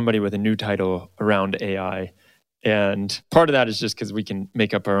somebody with a new title around AI. And part of that is just because we can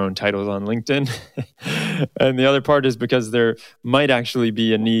make up our own titles on LinkedIn. And the other part is because there might actually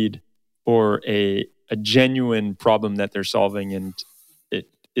be a need or a genuine problem that they're solving, and it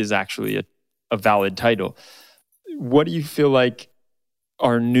is actually a valid title. What do you feel like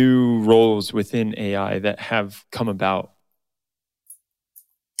are new roles within AI that have come about?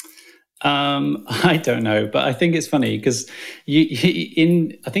 I don't know, but I think it's funny because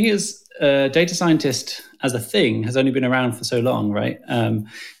I think it was data scientist as a thing has only been around for so long, right?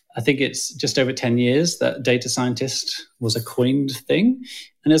 I think it's just over 10 years that data scientist was a coined thing.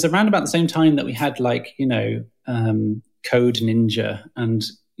 And it was around about the same time that we had Code Ninja and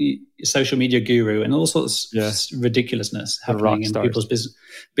social media guru and all sorts of ridiculousness happening in people's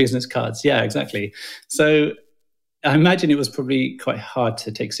business cards. Yeah, exactly. So I imagine it was probably quite hard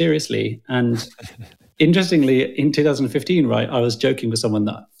to take seriously. And interestingly, in 2015, right, I was joking with someone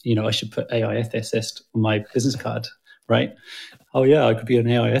that, I should put AI ethicist on my business card, right? Oh yeah, I could be an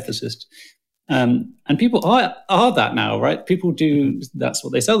AI ethicist. And people are that now, right? People do, that's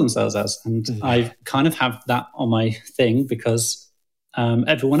what they sell themselves as. And I kind of have that on my thing because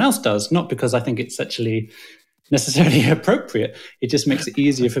everyone else does, not because I think it's actually necessarily appropriate. It just makes it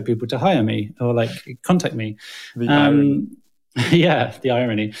easier for people to hire me or contact me. The irony. Yeah, the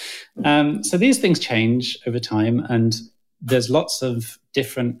irony. So these things change over time, and there's lots of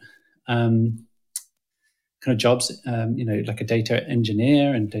different kind of jobs, like a data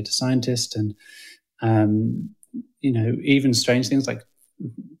engineer and data scientist, and even strange things like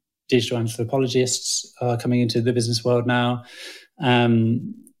digital anthropologists are coming into the business world now.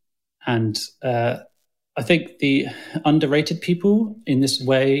 And I think the underrated people in this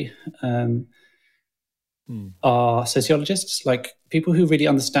way are sociologists, like people who really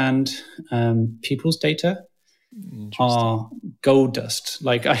understand people's data are gold dust.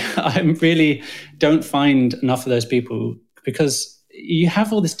 I really don't find enough of those people, because you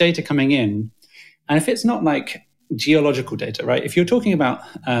have all this data coming in, and if it's not like geological data, right? If you're talking about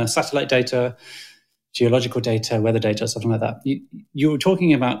satellite data, geological data, weather data, something like that, you're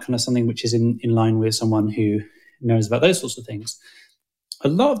talking about kind of something which is in line with someone who knows about those sorts of things. A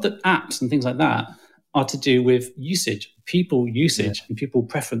lot of the apps and things like that are to do with usage, people usage, and people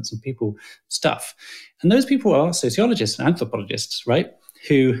preference and people stuff. And those people are sociologists and anthropologists, right,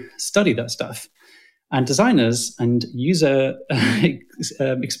 who study that stuff. And designers and user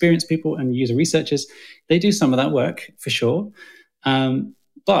experienced people and user researchers, they do some of that work for sure.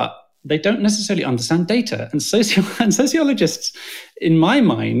 But they don't necessarily understand data. And sociologists, in my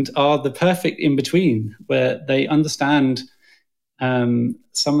mind, are the perfect in-between, where they understand some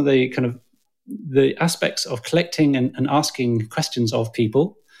of the kind of the aspects of collecting and asking questions of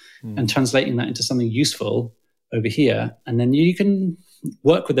people and translating that into something useful over here. And then you can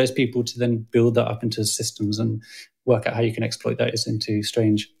work with those people to then build that up into systems and work out how you can exploit those into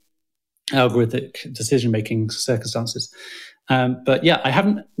strange algorithmic decision-making circumstances. But yeah, I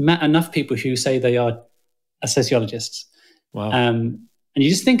haven't met enough people who say they are a sociologist. Wow. And you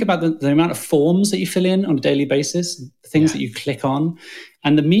just think about the amount of forms that you fill in on a daily basis, the things that you click on,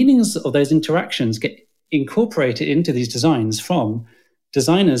 and the meanings of those interactions get incorporated into these designs from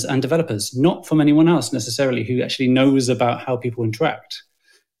designers and developers, not from anyone else necessarily who actually knows about how people interact.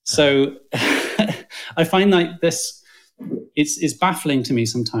 So I find like this, it's baffling to me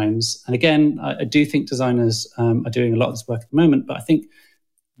sometimes. And again, I do think designers are doing a lot of this work at the moment, but I think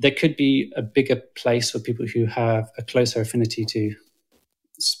there could be a bigger place for people who have a closer affinity to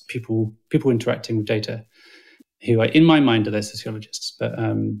people interacting with data, who are, in my mind, are those sociologists. But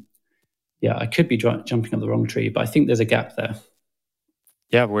I could be jumping up the wrong tree, but I think there's a gap there.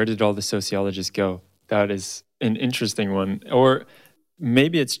 Yeah, where did all the sociologists go? That is an interesting one. Or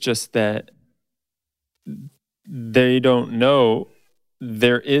maybe it's just that they don't know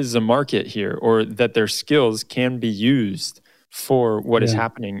there is a market here, or that their skills can be used for what is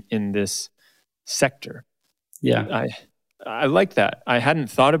happening in this sector. Yeah. I like that. I hadn't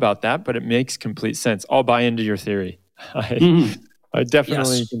thought about that, but it makes complete sense. I'll buy into your theory. I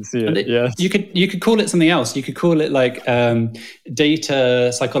definitely can see it. Yes. You could call it something else. You could call it like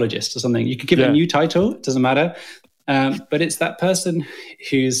data psychologist or something. You could give it a new title. It doesn't matter. But it's that person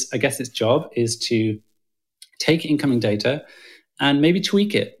whose, I guess, its job is to take incoming data and maybe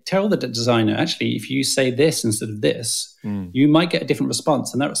tweak it. Tell the designer, actually, if you say this instead of this, you might get a different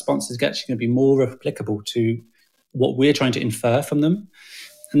response. And that response is actually going to be more applicable to what we're trying to infer from them.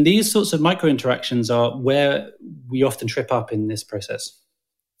 And these sorts of micro interactions are where we often trip up in this process.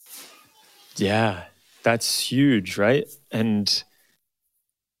 Yeah, that's huge, right? And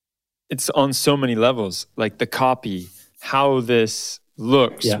it's on so many levels, like the copy, how this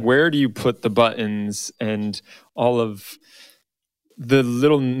looks, where do you put the buttons, and all of the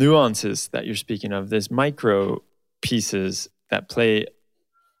little nuances that you're speaking of, this micro pieces that play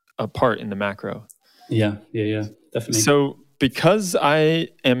a part in the macro. Yeah, definitely. So, because I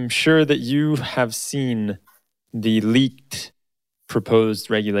am sure that you have seen the leaked proposed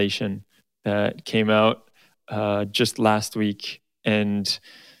regulation that came out just last week. And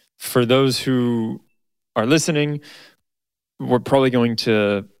for those who are listening, we're probably going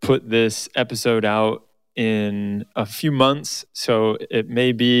to put this episode out in a few months. So it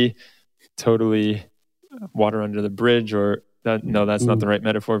may be totally water under the bridge, or that's not the right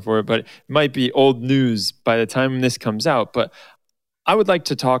metaphor for it, but it might be old news by the time this comes out. But I would like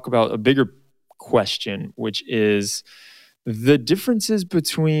to talk about a bigger question, which is the differences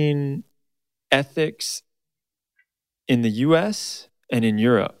between ethics in the US and in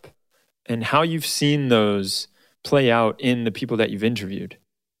Europe, and how you've seen those play out in the people that you've interviewed.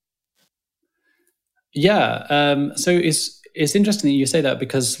 Yeah, so it's interesting that you say that,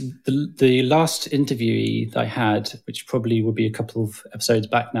 because the last interviewee that I had, which probably will be a couple of episodes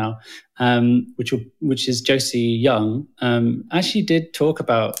back now, which is Josie Young, actually did talk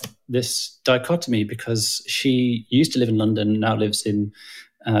about this dichotomy, because she used to live in London, now lives in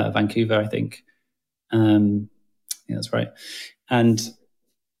Vancouver, I think. Yeah, that's right. And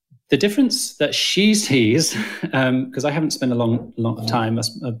the difference that she sees, because I haven't spent a long time,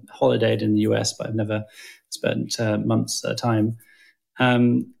 I've holidayed in the US, but I've never spent months at a time,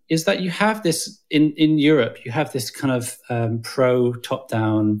 is that you have this, in Europe, you have this kind of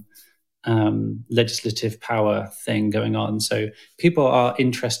pro-top-down legislative power thing going on. So people are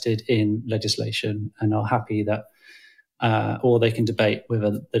interested in legislation and are happy that, or they can debate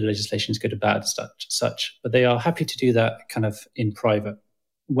whether the legislation is good or bad, such, but they are happy to do that kind of in private.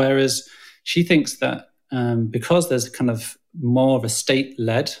 Whereas she thinks that because there's kind of more of a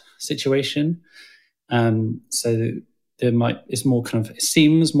state-led situation, so it's more kind of, it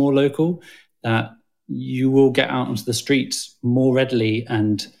seems more local, that you will get out onto the streets more readily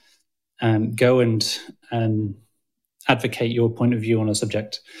and go and advocate your point of view on a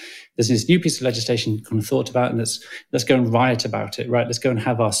subject. There's this new piece of legislation kind of thought about, and let's go and riot about it, right? Let's go and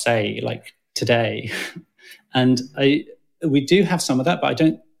have our say, like today. And we do have some of that, but I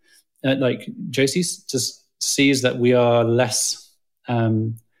don't, like Josie just sees that we are less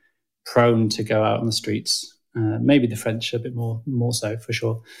prone to go out on the streets. Maybe the French a bit more so, for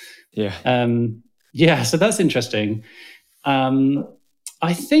sure. Yeah. So that's interesting.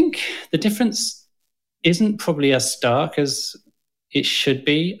 I think the difference isn't probably as stark as it should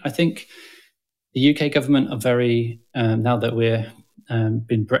be. I think the UK government are very, now that we're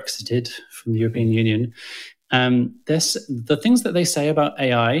been Brexited from the European Union, the things that they say about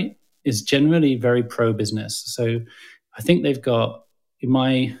AI is generally very pro-business. So I think they've got, in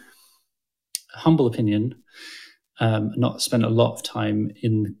my humble opinion, not spent a lot of time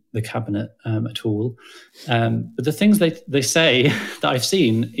in the cabinet at all. But the things they say that I've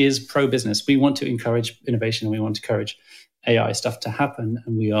seen is pro-business. We want to encourage innovation, and we want to encourage AI stuff to happen.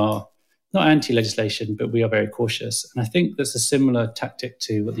 And we are not anti-legislation, but we are very cautious. And I think that's a similar tactic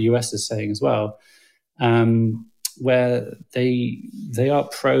to what the US is saying as well. where they are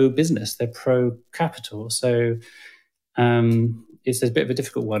pro business, they're pro capital. So it's a bit of a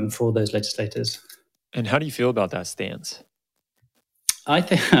difficult one for those legislators. And how do you feel about that stance? I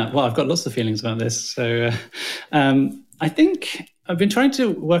think, well, I've got lots of feelings about this. So I think I've been trying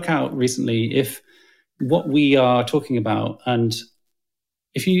to work out recently if what we are talking about, and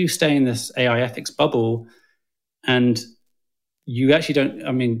if you stay in this AI ethics bubble and you actually don't,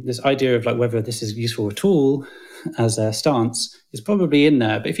 I mean, this idea of like whether this is useful at all as a stance is probably in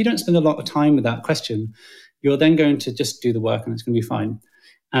there. But if you don't spend a lot of time with that question, you're then going to just do the work and it's going to be fine.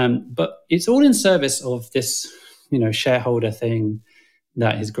 But it's all in service of this, shareholder thing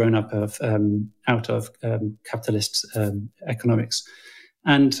that has grown up out of capitalist economics.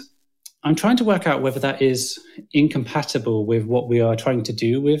 And I'm trying to work out whether that is incompatible with what we are trying to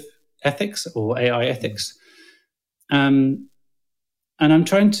do with ethics or AI ethics. And I'm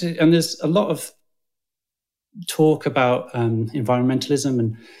trying to, and there's a lot of talk about environmentalism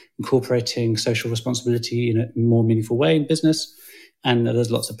and incorporating social responsibility in a more meaningful way in business. And there's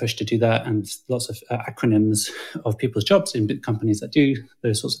lots of push to do that, and lots of acronyms of people's jobs in big companies that do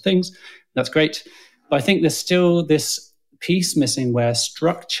those sorts of things. That's great. But I think there's still this piece missing where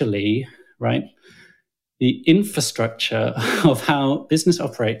structurally, right, the infrastructure of how business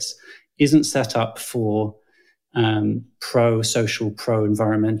operates isn't set up for pro-social,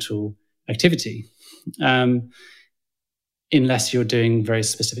 pro-environmental activity, unless you're doing very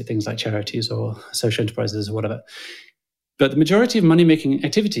specific things like charities or social enterprises or whatever. But the majority of money-making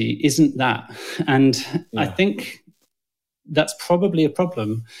activity isn't that. And I think that's probably a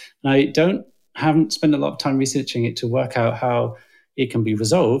problem. And I haven't spent a lot of time researching it to work out how it can be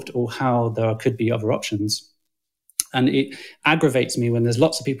resolved or how there could be other options. And it aggravates me when there's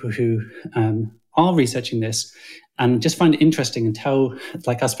lots of people who are researching this and just find it interesting and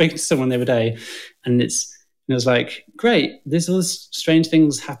like I was speaking to someone the other day, and it was like, great, there's all these strange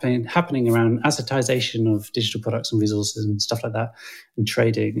things happening around assetization of digital products and resources and stuff like that, and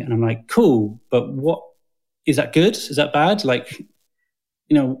trading. And I'm like, cool, but what is that good? Is that bad? Like,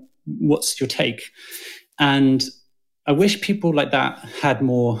 what's your take? And I wish people like that had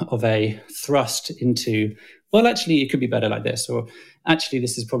more of a thrust into, well, actually, it could be better like this, or actually,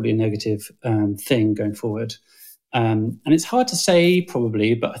 this is probably a negative thing going forward. And it's hard to say,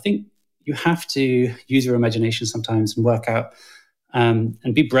 probably, but I think you have to use your imagination sometimes and work out and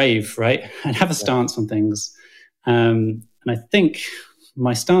be brave, right? And have a stance on things. And I think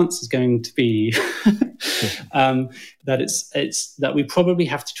my stance is going to be that it's that we probably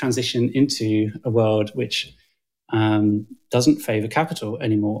have to transition into a world which doesn't favor capital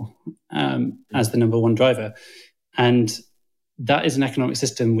anymore as the number one driver. And that is an economic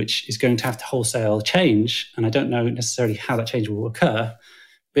system which is going to have to wholesale change. And I don't know necessarily how that change will occur.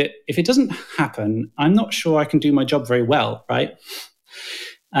 But if it doesn't happen, I'm not sure I can do my job very well, right?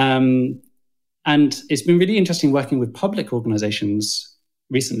 And it's been really interesting working with public organizations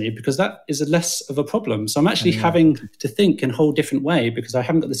recently, because that is less of a problem. So I'm actually having to think in a whole different way, because I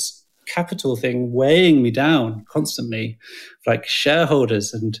haven't got this capital thing weighing me down constantly, like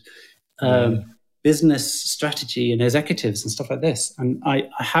shareholders and business strategy and executives and stuff like this. And I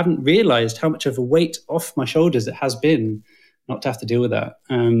haven't realized how much of a weight off my shoulders it has been not to have to deal with that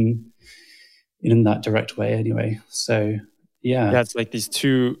in that direct way anyway. So, yeah. Yeah, it's like these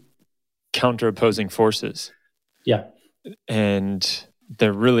two counter-opposing forces. Yeah. And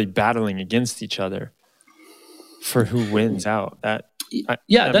they're really battling against each other for who wins out. They're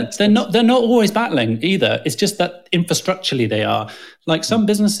not always battling either. It's just that infrastructurally they are. Like some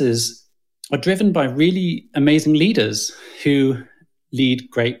businesses are driven by really amazing leaders who lead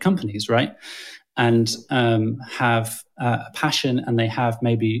great companies, right? And have a passion, and they have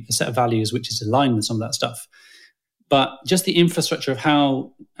maybe a set of values which is aligned with some of that stuff. But just the infrastructure of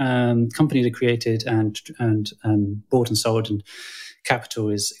how companies are created and bought and sold and capital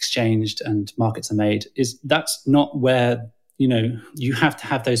is exchanged and markets are made, that's not where, you have to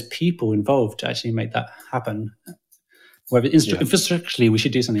have those people involved to actually make that happen. Wherever infrastructurally, we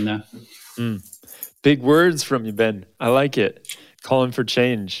should do something there. Big words from you, Ben. I like it. Calling for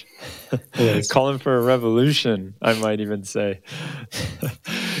change. Calling for a revolution, I might even say.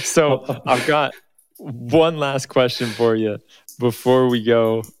 So I've got one last question for you before we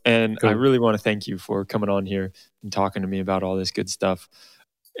go. And cool. I really want to thank you for coming on here and talking to me about all this good stuff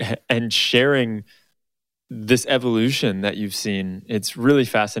and sharing this evolution that you've seen. It's really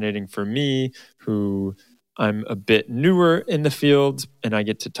fascinating for me, who I'm a bit newer in the field, and I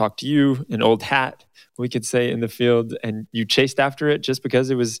get to talk to you, an old hat, we could say, in the field, and you chased after it just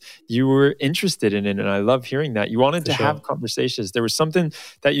because you were interested in it. And I love hearing that. You wanted to have conversations. There was something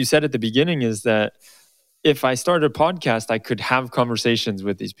that you said at the beginning, is that if I started a podcast, I could have conversations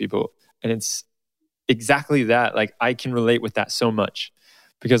with these people. And it's exactly that. Like, I can relate with that so much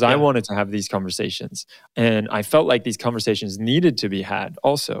because I wanted to have these conversations. And I felt like these conversations needed to be had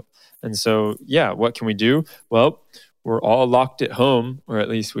also. And so, yeah, what can we do? Well, we're all locked at home, or at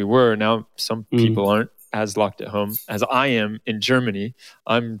least we were. Now, some people aren't as locked at home as I am in Germany.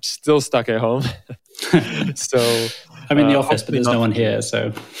 I'm still stuck at home. So I'm in the office, but there's no one here.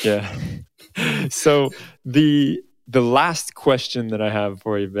 So yeah. So the last question that I have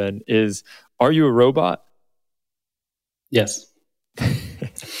for you, Ben, is: are you a robot? Yes.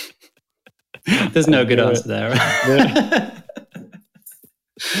 There's no good answer there.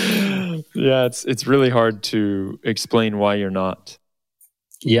 Yeah, it's really hard to explain why you're not.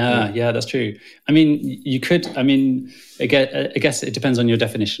 Yeah, that's true. I mean, you could. I mean, I guess it depends on your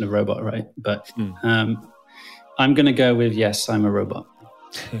definition of robot, right? But I'm going to go with yes, I'm a robot.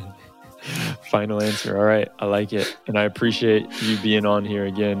 Final answer. All right, I like it, and I appreciate you being on here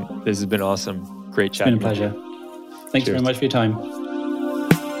again. This has been awesome. Great chatting. It's been a pleasure. Thanks very much for your time.